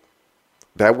make it.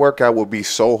 that workout would be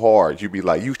so hard. You'd be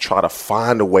like, you try to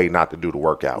find a way not to do the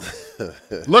workout.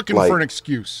 Looking for an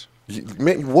excuse.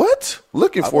 Man, what?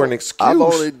 Looking for an excuse? I've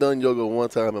only done yoga one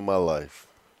time in my life.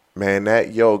 Man,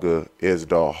 that yoga is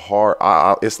the hard.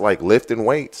 It's like lifting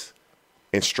weights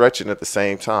and stretching at the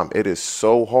same time. It is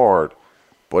so hard,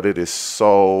 but it is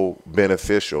so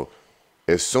beneficial.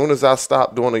 As soon as I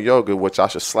stopped doing the yoga, which I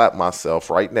should slap myself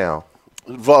right now,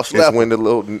 is when the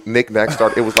little knick-knack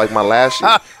started. It was like my last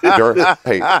year. During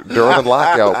the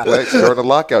lockout, Flex, during the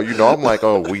lockout, I'm like,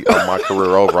 my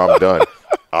career over. I'm done.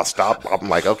 I'll stop. I'm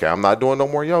like, okay, I'm not doing no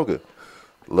more yoga.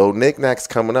 Little knick-knacks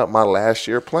coming up my last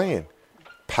year playing.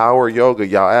 Power yoga,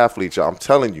 y'all athletes, I'm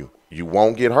telling you, you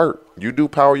won't get hurt. You do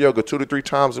power yoga 2 to 3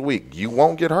 times a week. You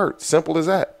won't get hurt. Simple as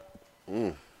that.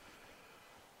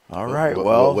 All right.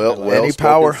 Well, any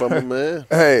power from a man.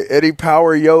 Hey, any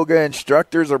power yoga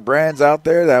instructors or brands out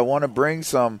there that want to bring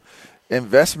some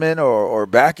investment or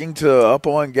backing to Up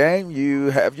On Game,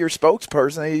 you have your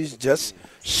spokesperson. He's just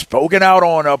spoken out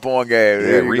on Up On Game.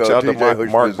 Yeah, reach out to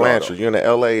Mark Blanchard. You're in the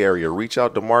L.A. area. Reach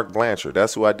out to Mark Blanchard.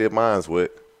 That's who I did mines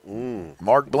with.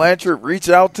 Mark Blanchard, reach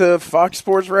out to Fox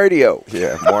Sports Radio.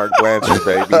 Yeah, Mark Blanchard,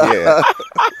 baby. Yeah.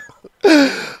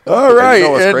 All right, you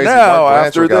know what's and crazy? now Mark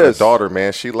after got this, a daughter,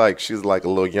 man. She's like a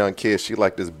little young kid. She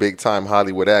like this big time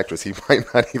Hollywood actress. He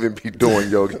might not even be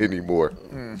doing yoga anymore.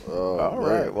 All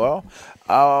right. Well,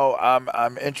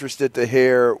 I'm interested to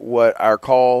hear what our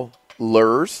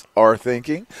callers are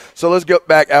thinking. So let's get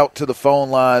back out to the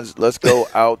phone lines. Let's go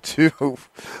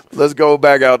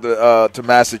back out to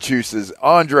Massachusetts.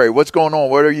 Andre, what's going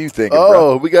on? What are you thinking?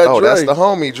 bro? We got Dre. That's the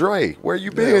homie Dre. Where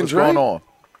you been, what's Dre? going on?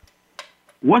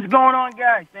 What's going on,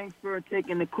 guys? Thanks for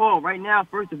taking the call. Right now,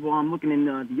 first of all, I'm looking in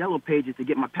the yellow pages to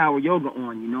get my power yoga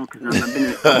on, because I've been in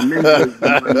a couple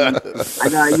members. I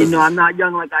got, I'm not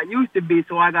young like I used to be,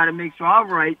 so I got to make sure I'm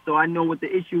right. So I know what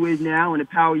the issue is now, and the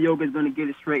power yoga is going to get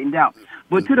it straightened out.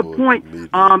 But to the point,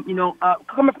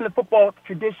 coming from the football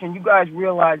tradition, you guys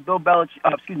realize Bill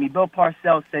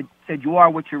Parcells said you are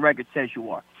what your record says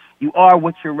you are. You are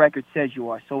what your record says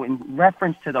you are. So in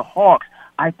reference to the Hawks,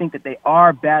 I think that they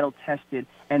are battle-tested,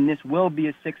 and this will be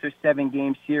a 6 or 7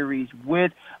 game series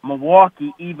with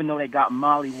Milwaukee, even though they got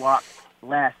mollywopped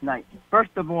last night. First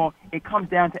of all, it comes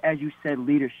down to, as you said,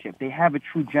 leadership. They have a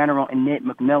true general in Nate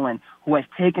McMillan who has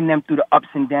taken them through the ups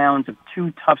and downs of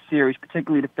 2 tough series,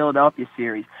 particularly the Philadelphia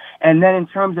series. And then in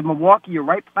terms of Milwaukee, you're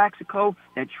right, Plaxico,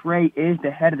 that Trey is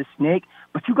the head of the snake,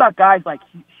 but you got guys like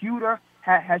Huter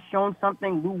has shown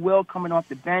something, Lou Will coming off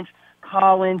the bench,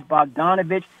 Collins,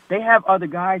 Bogdanovich. They have other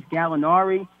guys,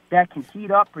 Gallinari, that can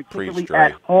heat up, particularly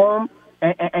at home,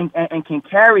 and can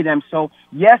carry them. So,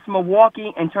 yes,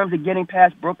 Milwaukee, in terms of getting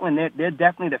past Brooklyn, they're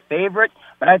definitely the favorite.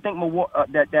 But I think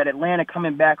that Atlanta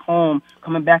coming back home,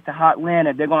 coming back to hot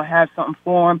Atlanta, they're going to have something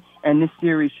for them, and this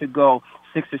series should go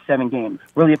 6 or 7 games.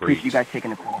 Really appreciate you guys taking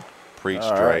the call. Preach,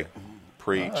 Dre.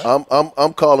 Preach.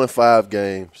 I'm calling 5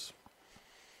 games.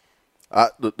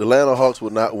 The Atlanta Hawks will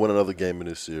not win another game in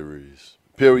this series.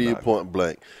 Period. Point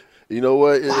blank. You know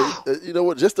what?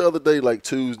 Just the other day, like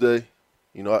Tuesday,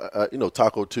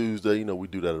 Taco Tuesday. We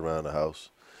do that around the house.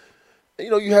 And,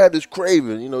 you had this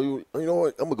craving. You know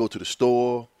what? I'm gonna go to the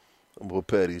store. I'm gonna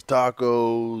prepare these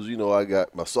tacos. I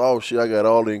got my sauce shit. I got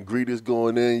all the ingredients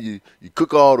going in. You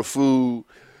cook all the food,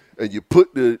 and you put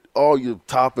all your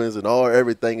toppings and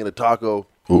everything in the taco.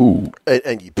 Ooh.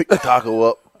 And you pick the taco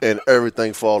up. And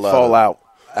everything fall out.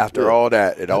 After all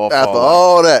that, it all falls out. After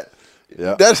all that.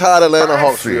 Yeah. That's how the Atlanta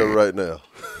Hawks feel right now.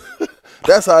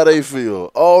 That's how they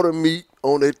feel. All the meat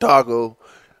on their taco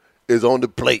is on the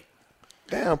plate.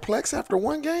 Damn, Plex after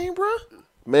 1 game, bro?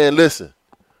 Man, listen.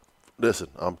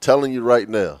 I'm telling you right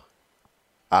now.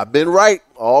 I've been right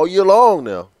all year long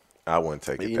now. I wouldn't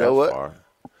take it far.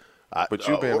 But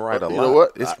you've been right a lot. You know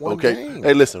what? It's 1 game.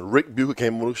 Hey, listen, Rick Bucher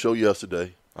came on the show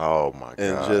yesterday. Oh my God!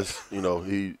 And just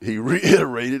he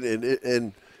reiterated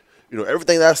and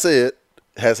everything that I said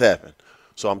has happened.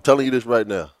 So I'm telling you this right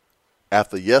now.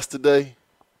 After yesterday,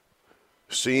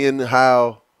 seeing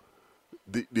how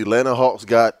the Atlanta Hawks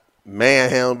got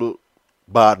manhandled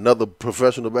by another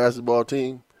professional basketball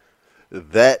team,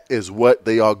 that is what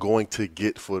they are going to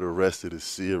get for the rest of the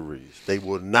series. They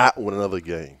will not win another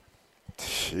game.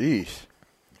 Jeez.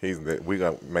 We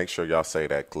gonna make sure y'all say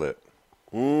that clip.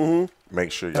 Mm-hmm.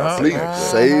 Make sure y'all say that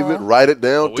clip. Save it, write it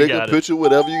down, take a picture,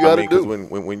 whatever you got to do.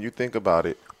 When you think about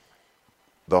it,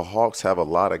 the Hawks have a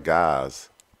lot of guys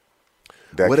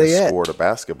that Where can they score the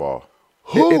basketball.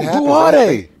 Who are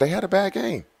they? They had a bad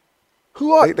game.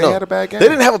 Who are they? Had a bad game. They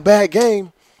didn't have a bad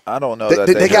game. I don't know they that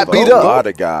they got have beat a up. lot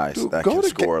of guys that can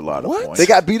score a lot of points. They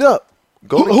got beat up.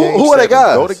 Go to who are they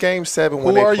guys? Go to Game 7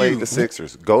 when they played the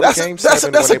Sixers. Go to Game 7 that's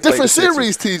when they played a different the Sixers.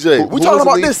 series, TJ. We're talking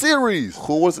about this series.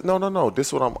 Who was? No. This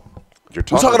is what I'm. We're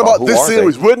talking about this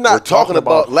series. We're not talking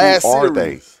about last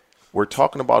series. We're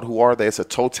talking about who are they. It's a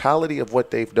totality of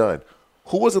what they've done.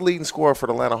 Who was the leading scorer for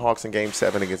the Atlanta Hawks in Game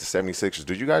 7 against the 76ers?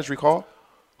 Do you guys recall?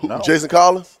 No. Jason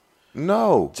Collins?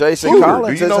 No. Jason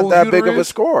Collins isn't that big of a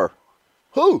scorer.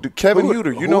 Who? Kevin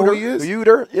Huerter. You know who he is?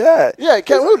 Huerter? Yeah. Yeah,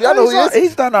 Kevin Huerter. I know who he is.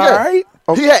 He's done all right.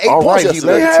 He had 8 points yesterday. He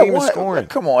led the team in scoring.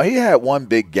 Come on. He had one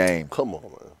big game. Come on,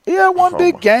 man. He had one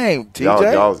big game,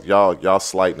 TJ. Y'all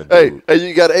slighting the dude. Hey,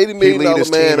 you got an $80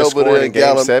 million man over there in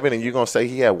Game 7, and you're going to say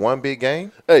he had one big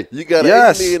game? Hey, you got an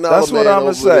 $80 million man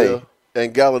over there,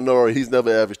 and Gallinari, he's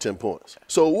never averaged 10 points.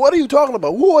 So what are you talking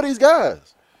about? Who are these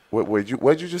guys?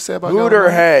 What'd you just say about Huerter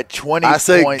Gallinari? had 20 points.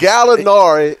 I say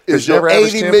Gallinari is your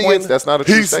 $80 million. Points? That's not a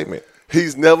true statement.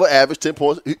 He's never averaged 10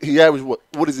 points. He averaged what?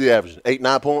 What is he averaging?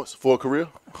 8-9 points for a career?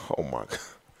 Oh, my God.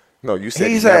 No, you said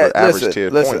he's never averaged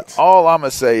 10 points. All I'm going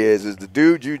to say is the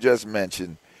dude you just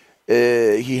mentioned,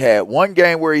 he had one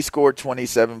game where he scored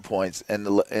 27 points in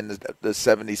the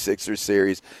 76ers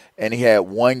series, and he had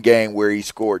one game where he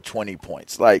scored 20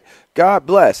 points. Like, God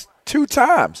bless, 2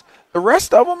 times. The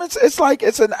rest of them, it's like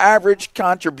it's an average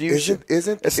contribution.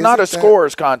 It's not a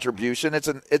scorer's contribution.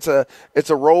 It's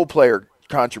a role player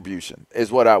contribution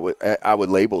is what I would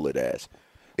label it as.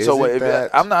 So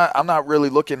I'm not really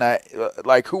looking at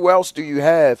like who else do you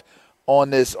have on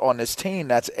this team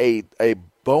that's a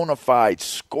bona fide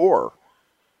scorer.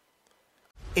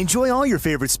 Enjoy all your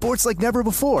favorite sports like never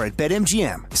before at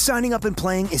BetMGM. Signing up and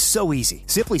playing is so easy.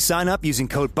 Simply sign up using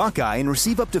code Buckeye and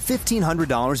receive up to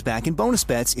 $1,500 back in bonus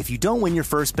bets if you don't win your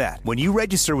first bet. When you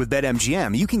register with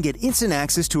BetMGM, you can get instant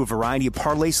access to a variety of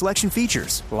parlay selection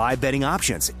features, live betting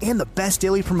options, and the best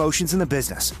daily promotions in the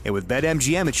business. And with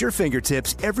BetMGM at your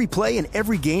fingertips, every play and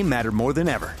every game matter more than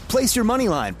ever. Place your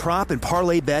moneyline, prop, and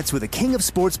parlay bets with the king of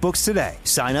sportsbooks today.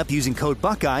 Sign up using code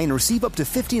Buckeye and receive up to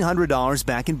 $1,500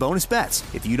 back in bonus bets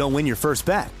if you don't win your first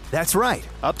bet. That's right,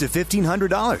 up to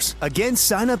 $1,500. Again,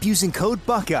 sign up using code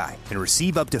Buckeye and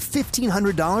receive up to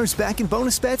 $1,500 back in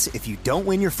bonus bets if you don't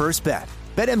win your first bet.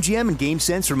 BetMGM and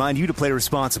GameSense remind you to play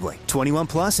responsibly. 21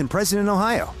 plus and present in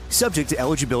Ohio. Subject to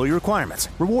eligibility requirements.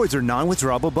 Rewards are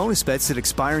non-withdrawable bonus bets that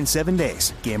expire in 7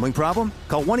 days. Gambling problem?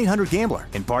 Call 1-800-GAMBLER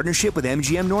in partnership with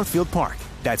MGM Northfield Park.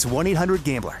 That's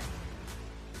 1-800-GAMBLER.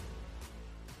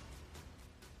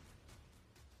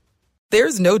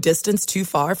 There's no distance too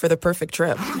far for the perfect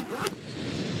trip.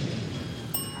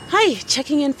 Hi,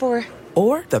 checking in for...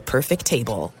 Or the perfect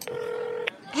table.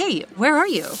 Hey, where are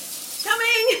you?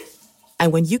 Coming!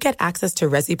 And when you get access to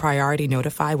Resi Priority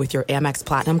Notify with your Amex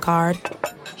Platinum card...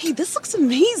 Hey, this looks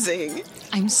amazing!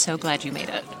 I'm so glad you made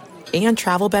it. And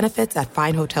travel benefits at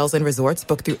fine hotels and resorts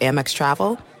booked through Amex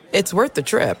Travel, it's worth the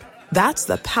trip. That's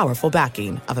the powerful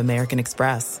backing of American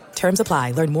Express. Terms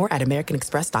apply. Learn more at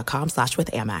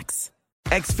americanexpress.com/withAmex.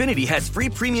 Xfinity has free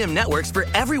premium networks for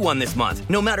everyone this month,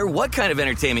 no matter what kind of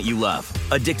entertainment you love.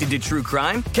 Addicted to true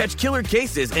crime? Catch killer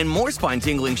cases and more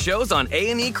spine-tingling shows on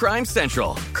A&E Crime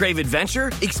Central. Crave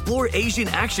adventure? Explore Asian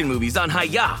action movies on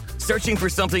Hi-YAH. Searching for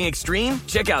something extreme?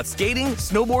 Check out skating,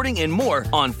 snowboarding, and more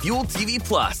on Fuel TV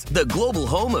Plus, the global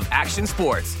home of action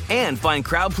sports. And find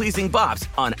crowd-pleasing bops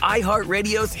on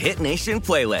iHeartRadio's Hit Nation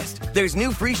playlist. There's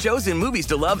new free shows and movies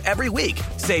to love every week.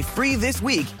 Say free this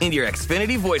week in your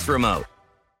Xfinity voice remote.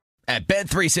 At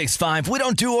Bet365, we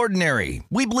don't do ordinary.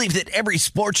 We believe that every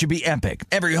sport should be epic.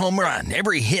 Every home run,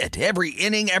 every hit, every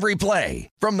inning, every play.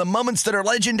 From the moments that are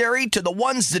legendary to the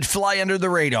ones that fly under the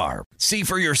radar. See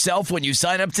for yourself when you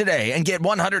sign up today and get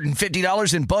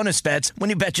 $150 in bonus bets when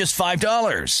you bet just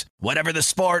 $5. Whatever the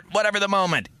sport, whatever the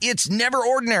moment, it's never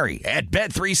ordinary at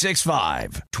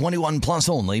Bet365. 21 plus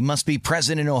only. Must be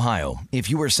present in Ohio. If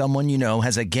you or someone you know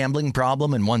has a gambling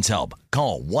problem and wants help,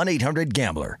 call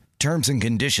 1-800-GAMBLER. Terms and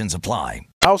conditions apply.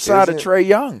 Outside of Trae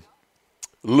Young.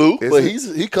 Lou, but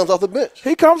he comes off the bench.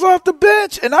 He comes off the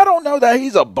bench, and I don't know that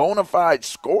he's a bona fide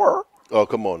scorer. Oh,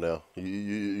 come on now.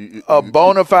 A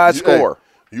bona fide scorer.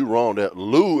 Hey, you wrong that.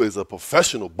 Lou is a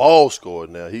professional ball scorer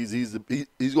now. He's going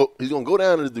to go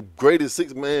down as the greatest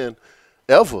sixth man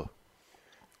ever.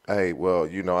 Hey, well,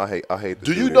 you know, I hate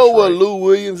Do you know where Lou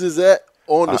Williams is at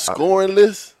on the scoring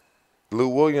list? Lou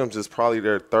Williams is probably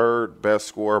their third best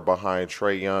scorer behind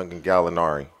Trae Young and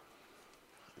Gallinari.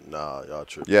 Nah, y'all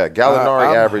tripping. Yeah,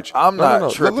 Gallinari average. I'm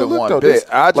not tripping one bit.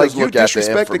 I just look at the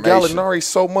information. You disrespected Gallinari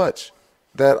so much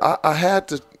that I had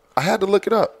to look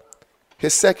it up.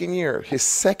 His second year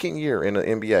in the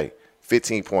NBA,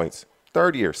 15 points.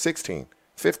 Third year, 16,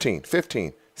 15,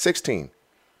 16,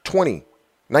 20,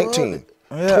 19.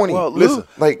 Yeah, 20. well, Listen,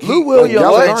 Lou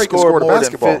Williams ain't scored more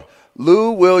basketball. than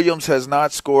Lou Williams has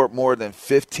not scored more than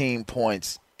 15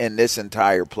 points in this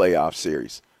entire playoff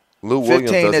series. Lou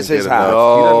Williams 15 is his get high.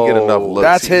 enough. He doesn't get enough looks.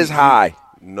 That's his high.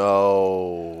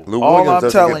 No. Lou All Williams I'm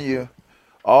doesn't telling you,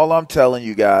 all I'm telling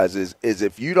you guys is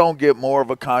if you don't get more of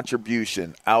a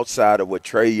contribution outside of what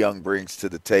Trae Young brings to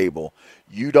the table,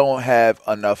 you don't have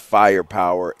enough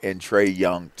firepower in Trae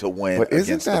Young to win But against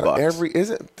isn't the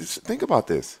that Bucks. think about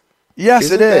this. Yes,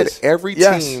 Isn't it is. That every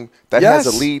Yes. team that Yes.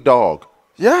 has a lead dog.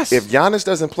 Yes. If Giannis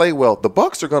doesn't play well, the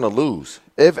Bucks are going to lose.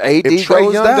 If AD if Trae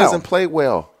goes Young down. doesn't play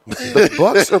well, the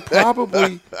Bucks are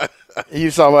probably.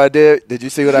 You saw what I did? Did you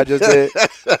see what I just did?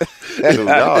 Dude,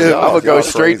 I'm going to go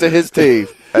straight to his team.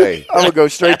 Hey. I'm going to go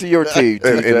straight to your team,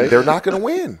 TJ. And they're not going to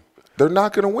win. They're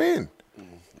not going to win.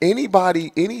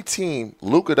 Anybody, any team,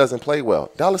 Luka doesn't play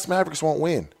well, Dallas Mavericks won't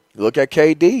win. Look at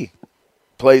KD.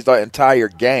 Plays the entire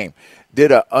game.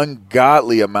 Did an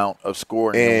ungodly amount of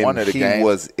scoring in one of the games. He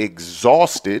was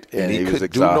exhausted, and he was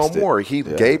could do no exhausted. more. He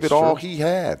Yeah, gave it that's all true. he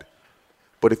had.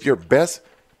 But if you're best,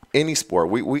 any sport,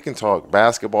 we can talk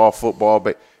basketball, football,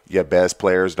 but your best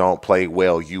players don't play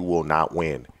well, you will not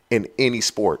win in any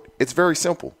sport. It's very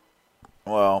simple.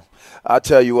 Well, I'll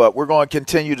tell you what, we're going to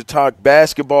continue to talk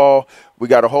basketball. We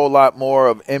got a whole lot more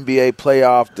of NBA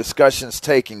playoff discussions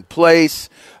taking place.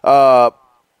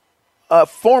 A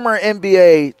former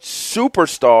NBA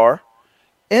superstar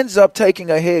ends up taking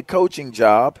a head coaching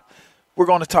job. We're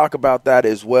going to talk about that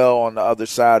as well on the other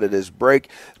side of this break.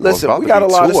 Listen, we got a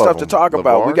lot of stuff to talk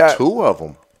about. We got two of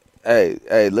them.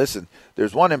 Hey, listen,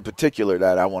 there's one in particular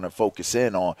that I want to focus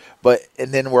in on.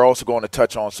 And then we're also going to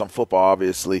touch on some football,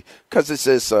 obviously, because this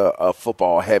is a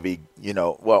football-heavy,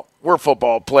 we're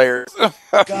football players.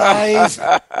 Guys.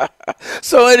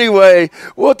 So anyway,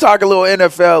 we'll talk a little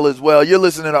NFL as well. You're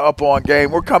listening to Up On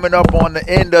Game. We're coming up on the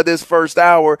end of this first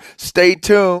hour. Stay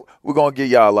tuned. We're going to give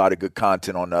y'all a lot of good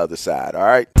content on the other side, all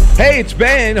right? Hey, it's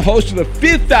Ben, host of the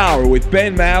Fifth Hour with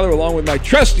Ben Maller, along with my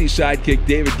trusty sidekick,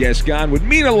 David Gascon. Would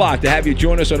mean a lot to have you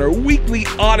join us on our weekly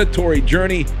auditory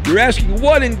journey. You're asking,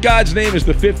 what in God's name is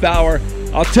the Fifth Hour?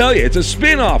 I'll tell you, it's a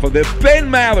spin-off of the Ben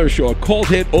Maller Show, a cult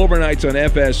hit overnights on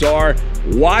FSR.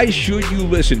 Why should you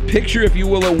listen? Picture, if you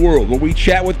will, a world where we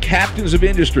chat with captains of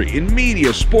industry in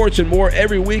media, sports, and more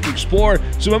every week. Explore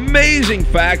some amazing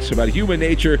facts about human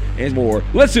nature and more.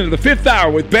 Listen to the Fifth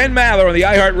Hour with Ben Maller on the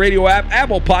iHeartRadio app,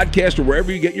 Apple Podcast, or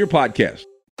wherever you get your podcasts.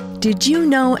 Did you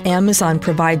know Amazon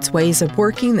provides ways of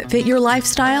working that fit your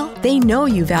lifestyle? They know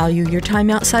you value your time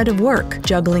outside of work,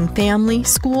 juggling family,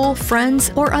 school,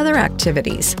 friends, or other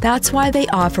activities. That's why they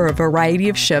offer a variety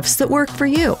of shifts that work for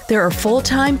you. There are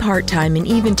full-time, part-time, and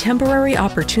even temporary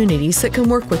opportunities that can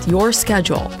work with your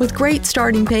schedule, with great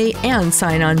starting pay and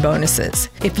sign-on bonuses.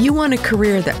 If you want a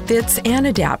career that fits and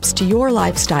adapts to your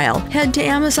lifestyle, head to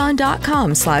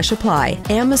Amazon.com/apply.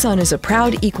 Amazon is a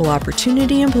proud equal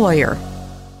opportunity employer.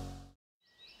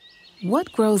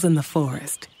 What grows in the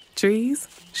forest? Trees?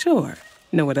 Sure.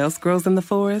 Know what else grows in the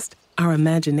forest? Our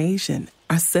imagination,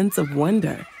 our sense of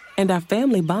wonder, and our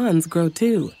family bonds grow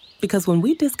too. Because when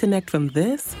we disconnect from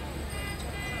this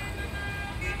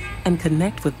and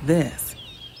connect with this,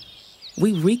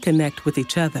 we reconnect with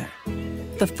each other.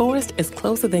 The forest is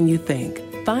closer than you think.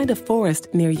 Find a forest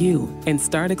near you and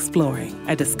start exploring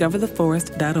at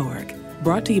discovertheforest.org.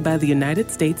 Brought to you by the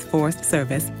United States Forest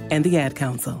Service and the Ad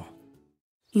Council.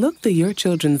 Look through your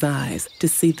children's eyes to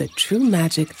see the true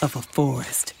magic of a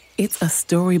forest. It's a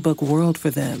storybook world for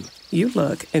them. You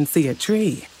look and see a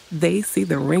tree. They see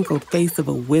the wrinkled face of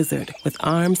a wizard with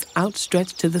arms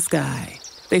outstretched to the sky.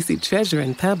 They see treasure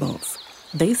in pebbles.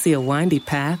 They see a windy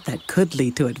path that could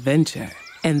lead to adventure.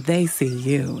 And they see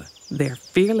you, their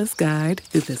fearless guide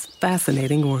through this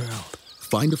fascinating world.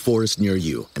 Find a forest near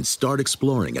you and start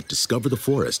exploring at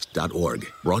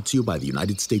discovertheforest.org. Brought to you by the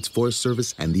United States Forest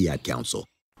Service and the Ad Council.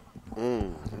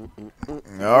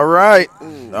 All right,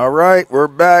 we're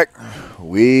back.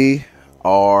 We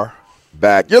are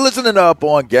back. You're listening to Up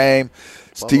On Game.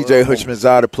 It's TJ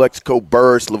Hutchmanzada, Plexico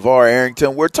Burris, LeVar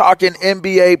Arrington. We're talking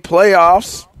NBA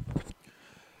playoffs,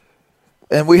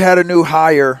 and we had a new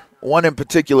hire. One in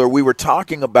particular we were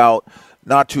talking about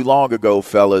not too long ago,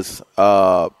 fellas,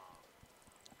 that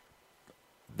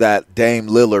Dame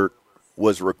Lillard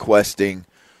was requesting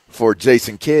for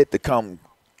Jason Kidd to come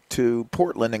to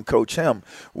Portland and coach him.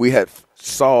 We had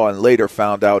saw and later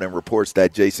found out in reports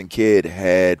that Jason Kidd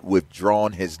had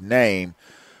withdrawn his name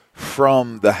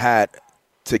from the hat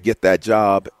to get that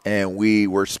job, and we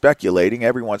were speculating.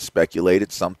 Everyone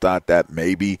speculated. Some thought that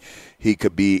maybe he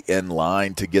could be in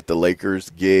line to get the Lakers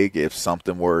gig if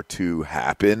something were to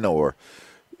happen, or,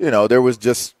 there was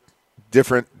just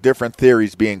different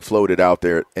theories being floated out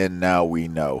there, and now we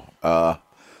know.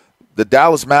 The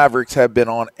Dallas Mavericks have been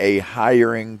on a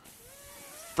hiring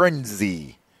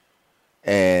frenzy,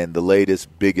 and the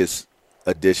latest, biggest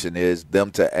addition is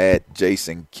them to add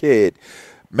Jason Kidd.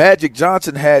 Magic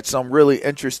Johnson had some really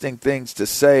interesting things to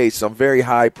say, some very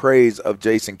high praise of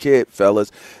Jason Kidd,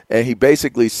 fellas, and he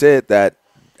basically said that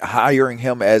hiring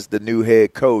him as the new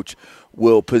head coach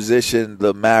will position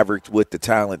the Mavericks with the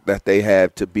talent that they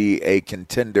have to be a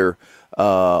contender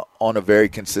on a very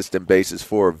consistent basis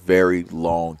for a very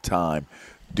long time.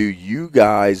 Do you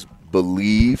guys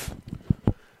believe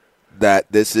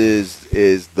that this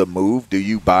is the move? Do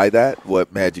you buy that,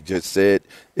 what Magic just said?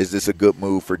 Is this a good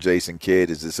move for Jason Kidd?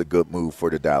 Is this a good move for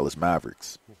the Dallas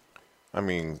Mavericks? I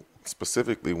mean,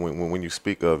 specifically when you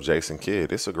speak of Jason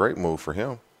Kidd, it's a great move for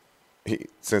him.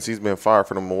 Since he's been fired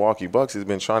from the Milwaukee Bucks, he's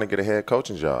been trying to get a head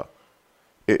coaching job.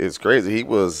 It's crazy. He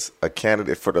was a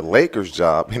candidate for the Lakers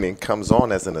job and then comes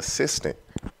on as an assistant.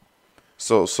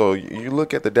 So you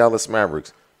look at the Dallas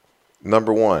Mavericks.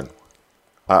 Number one,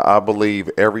 I believe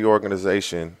every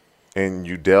organization,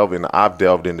 and I've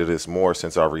delved into this more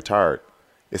since I retired,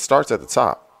 it starts at the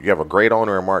top. You have a great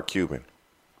owner in Mark Cuban.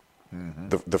 Mm-hmm.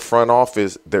 The front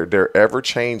office, they're ever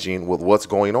changing with what's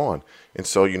going on. And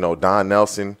so, Don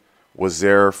Nelson was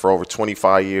there for over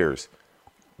 25 years.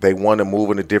 They want to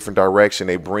move in a different direction.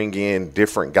 They bring in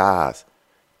different guys.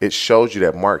 It shows you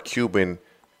that Mark Cuban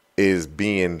is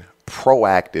being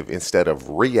proactive instead of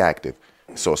reactive.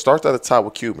 So it starts at the top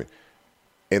with Cuban.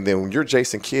 And then when you're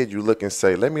Jason Kidd, you look and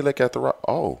say, let me look at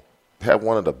they have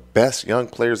one of the best young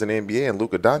players in the NBA in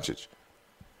Luka Doncic.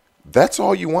 That's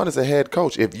all you want as a head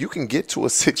coach. If you can get to a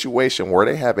situation where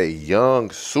they have a young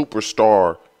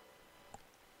superstar,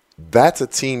 that's a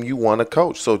team you want to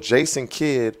coach. So Jason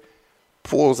Kidd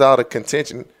pulls out a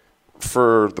contention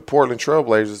for the Portland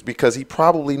Trailblazers because he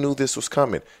probably knew this was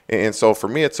coming. And so for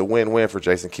me, it's a win-win for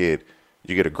Jason Kidd.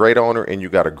 You get a great owner and you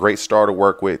got a great star to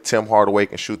work with. Tim Hardaway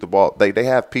can shoot the ball. They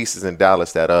have pieces in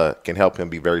Dallas that can help him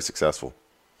be very successful.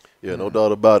 Yeah, no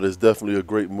doubt about it. It's definitely a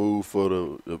great move for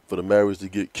the Mavericks to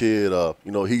get Kidd.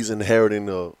 He's inheriting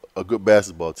a good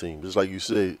basketball team. Just like you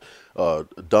said,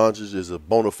 Doncic is a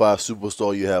bona fide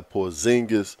superstar. You have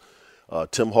Porzingis,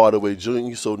 Tim Hardaway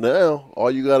Jr. So now all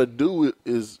you got to do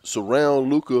is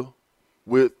surround Luka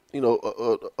with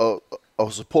a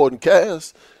supporting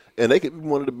cast, and they could be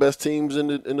one of the best teams in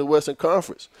the Western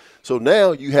Conference. So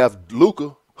now you have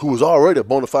Luka, who is already a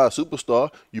bona fide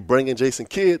superstar. You bring in Jason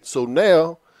Kidd. So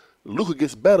now Luka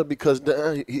gets better because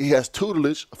now he has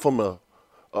tutelage from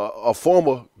a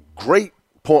former great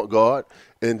point guard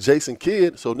and Jason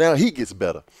Kidd. So now he gets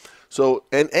better. So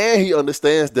and he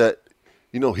understands that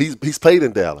he's played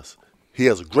in Dallas. He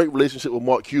has a great relationship with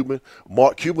Mark Cuban.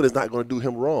 Mark Cuban is not going to do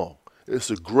him wrong. It's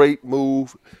a great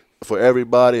move for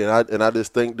everybody, and I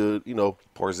just think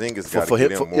Porzingis got to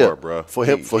get him more, bro. For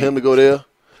him to go there.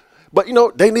 But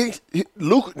they need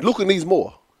Luka needs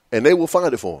more, and they will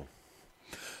find it for him.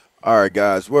 All right,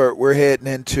 guys, we're heading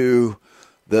into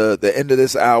the end of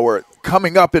this hour.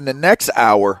 Coming up in the next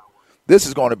hour, this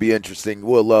is going to be interesting.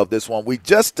 We'll love this one. We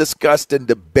just discussed and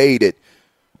debated.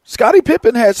 Scottie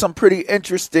Pippen had some pretty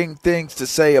interesting things to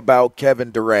say about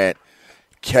Kevin Durant.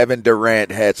 Kevin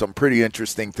Durant had some pretty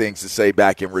interesting things to say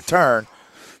back in return.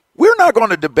 We're not going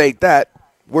to debate that.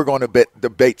 We're going to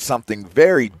debate something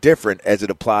very different as it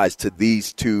applies to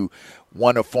these two.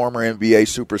 One a former NBA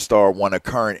superstar, one a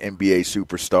current NBA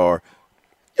superstar.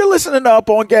 You're listening to Up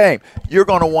on Game. You're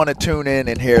going to want to tune in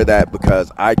and hear that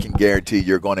because I can guarantee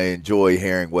you're going to enjoy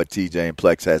hearing what TJ and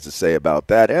Plex has to say about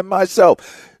that. And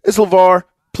myself, it's LeVar,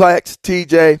 Plex,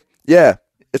 TJ. Yeah,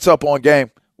 it's Up on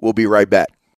Game. We'll be right back.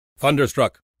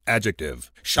 Thunderstruck.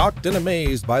 Adjective. Shocked and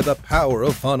amazed by the power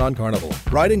of fun on Carnival.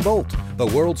 Riding Bolt, the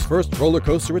world's first roller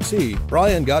coaster at sea.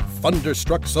 Brian got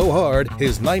thunderstruck so hard,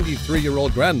 his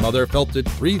 93-year-old grandmother felt it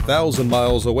 3,000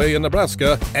 miles away in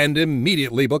Nebraska and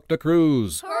immediately booked a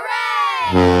cruise.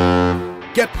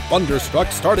 Hooray! Get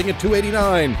thunderstruck starting at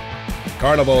 $289.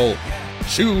 Carnival.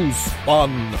 Choose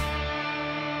fun.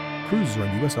 Cruises are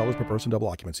in U.S. dollars per person, double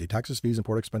occupancy. Taxes, fees, and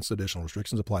port expenses additional.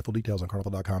 Restrictions apply. Full details on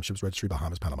carnival.com. Ships registry,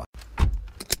 Bahamas, Panama.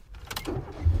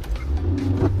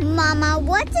 Mama,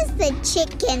 what does the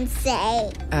chicken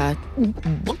say?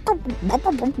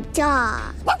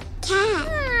 Dog.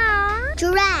 Cat.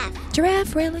 Giraffe.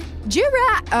 Giraffe, really?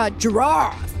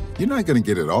 Giraffe. You're not going to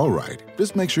get it all right.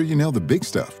 Just make sure you nail the big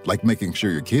stuff, like making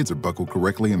sure your kids are buckled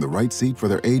correctly in the right seat for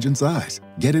their age and size.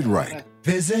 Get it right.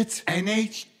 Visit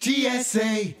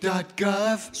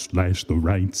NHTSA.gov/the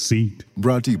right seat.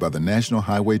 Brought to you by the National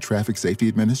Highway Traffic Safety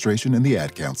Administration and the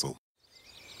Ad Council.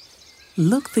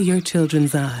 Look through your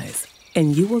children's eyes.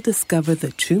 and you will discover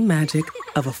the true magic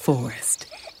of a forest.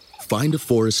 Find a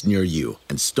forest near you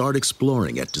and start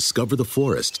exploring at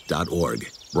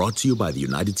discovertheforest.org. Brought to you by the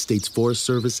United States Forest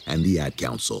Service and the Ad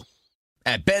Council.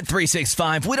 At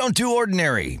Bet365, we don't do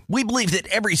ordinary. We believe that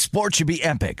every sport should be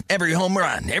epic. Every home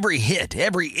run, every hit,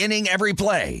 every inning, every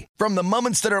play. From the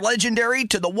moments that are legendary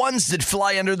to the ones that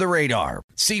fly under the radar.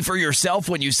 See for yourself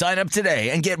when you sign up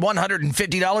today and get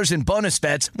 $150 in bonus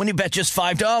bets when you bet just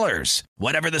 $5.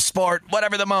 Whatever the sport,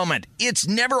 whatever the moment, it's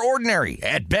never ordinary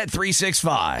at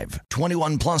Bet365.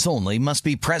 21 plus only. Must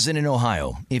be present in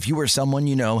Ohio. If you or someone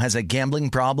you know has a gambling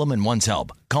problem and wants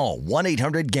help, call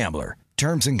 1-800-GAMBLER.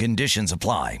 Terms and conditions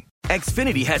apply.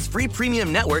 Xfinity has free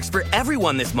premium networks for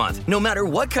everyone this month, no matter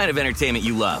what kind of entertainment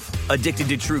you love. Addicted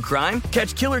to true crime?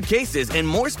 Catch killer cases and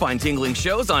more spine-tingling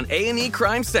shows on A&E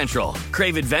Crime Central.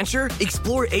 Crave adventure?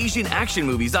 Explore Asian action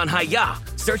movies on Hi-YAH.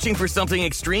 Searching for something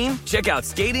extreme? Check out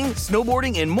skating,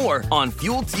 snowboarding, and more on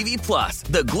Fuel TV Plus,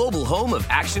 the global home of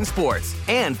action sports.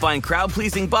 And find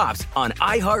crowd-pleasing bops on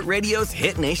iHeartRadio's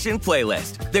Hit Nation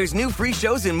playlist. There's new free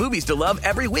shows and movies to love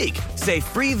every week. Say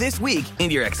free this week in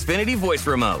your Xfinity voice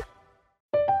remote.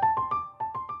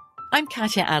 I'm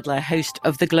Katya Adler, host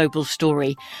of The Global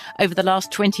Story. Over the last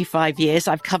 25 years,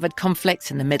 I've covered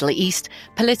conflicts in the Middle East,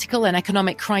 political and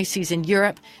economic crises in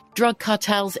Europe, drug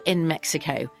cartels in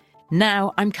Mexico.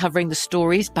 Now I'm covering the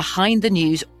stories behind the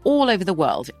news all over the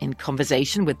world in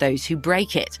conversation with those who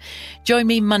break it. Join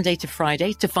me Monday to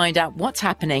Friday to find out what's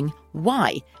happening,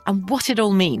 why, and what it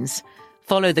all means.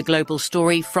 Follow The Global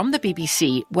Story from the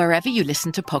BBC wherever you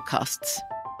listen to podcasts.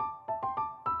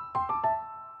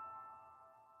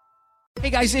 Hey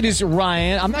guys, it is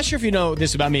Ryan. I'm not sure if you know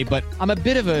this about me, but I'm a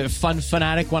bit of a fun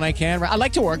fanatic when I can. I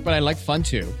like to work, but I like fun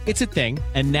too. It's a thing.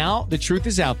 And now the truth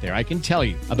is out there. I can tell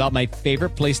you about my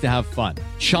favorite place to have fun.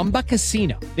 Chumba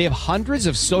Casino. They have hundreds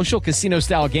of social casino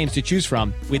style games to choose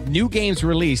from with new games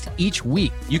released each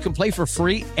week. You can play for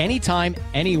free anytime,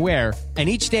 anywhere. And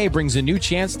each day brings a new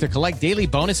chance to collect daily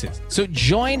bonuses. So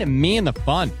join me in the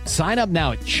fun. Sign up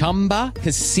now at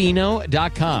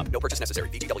ChumbaCasino.com. No purchase necessary.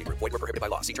 VGW Group. Void where prohibited by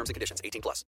law. See terms and conditions. 18+.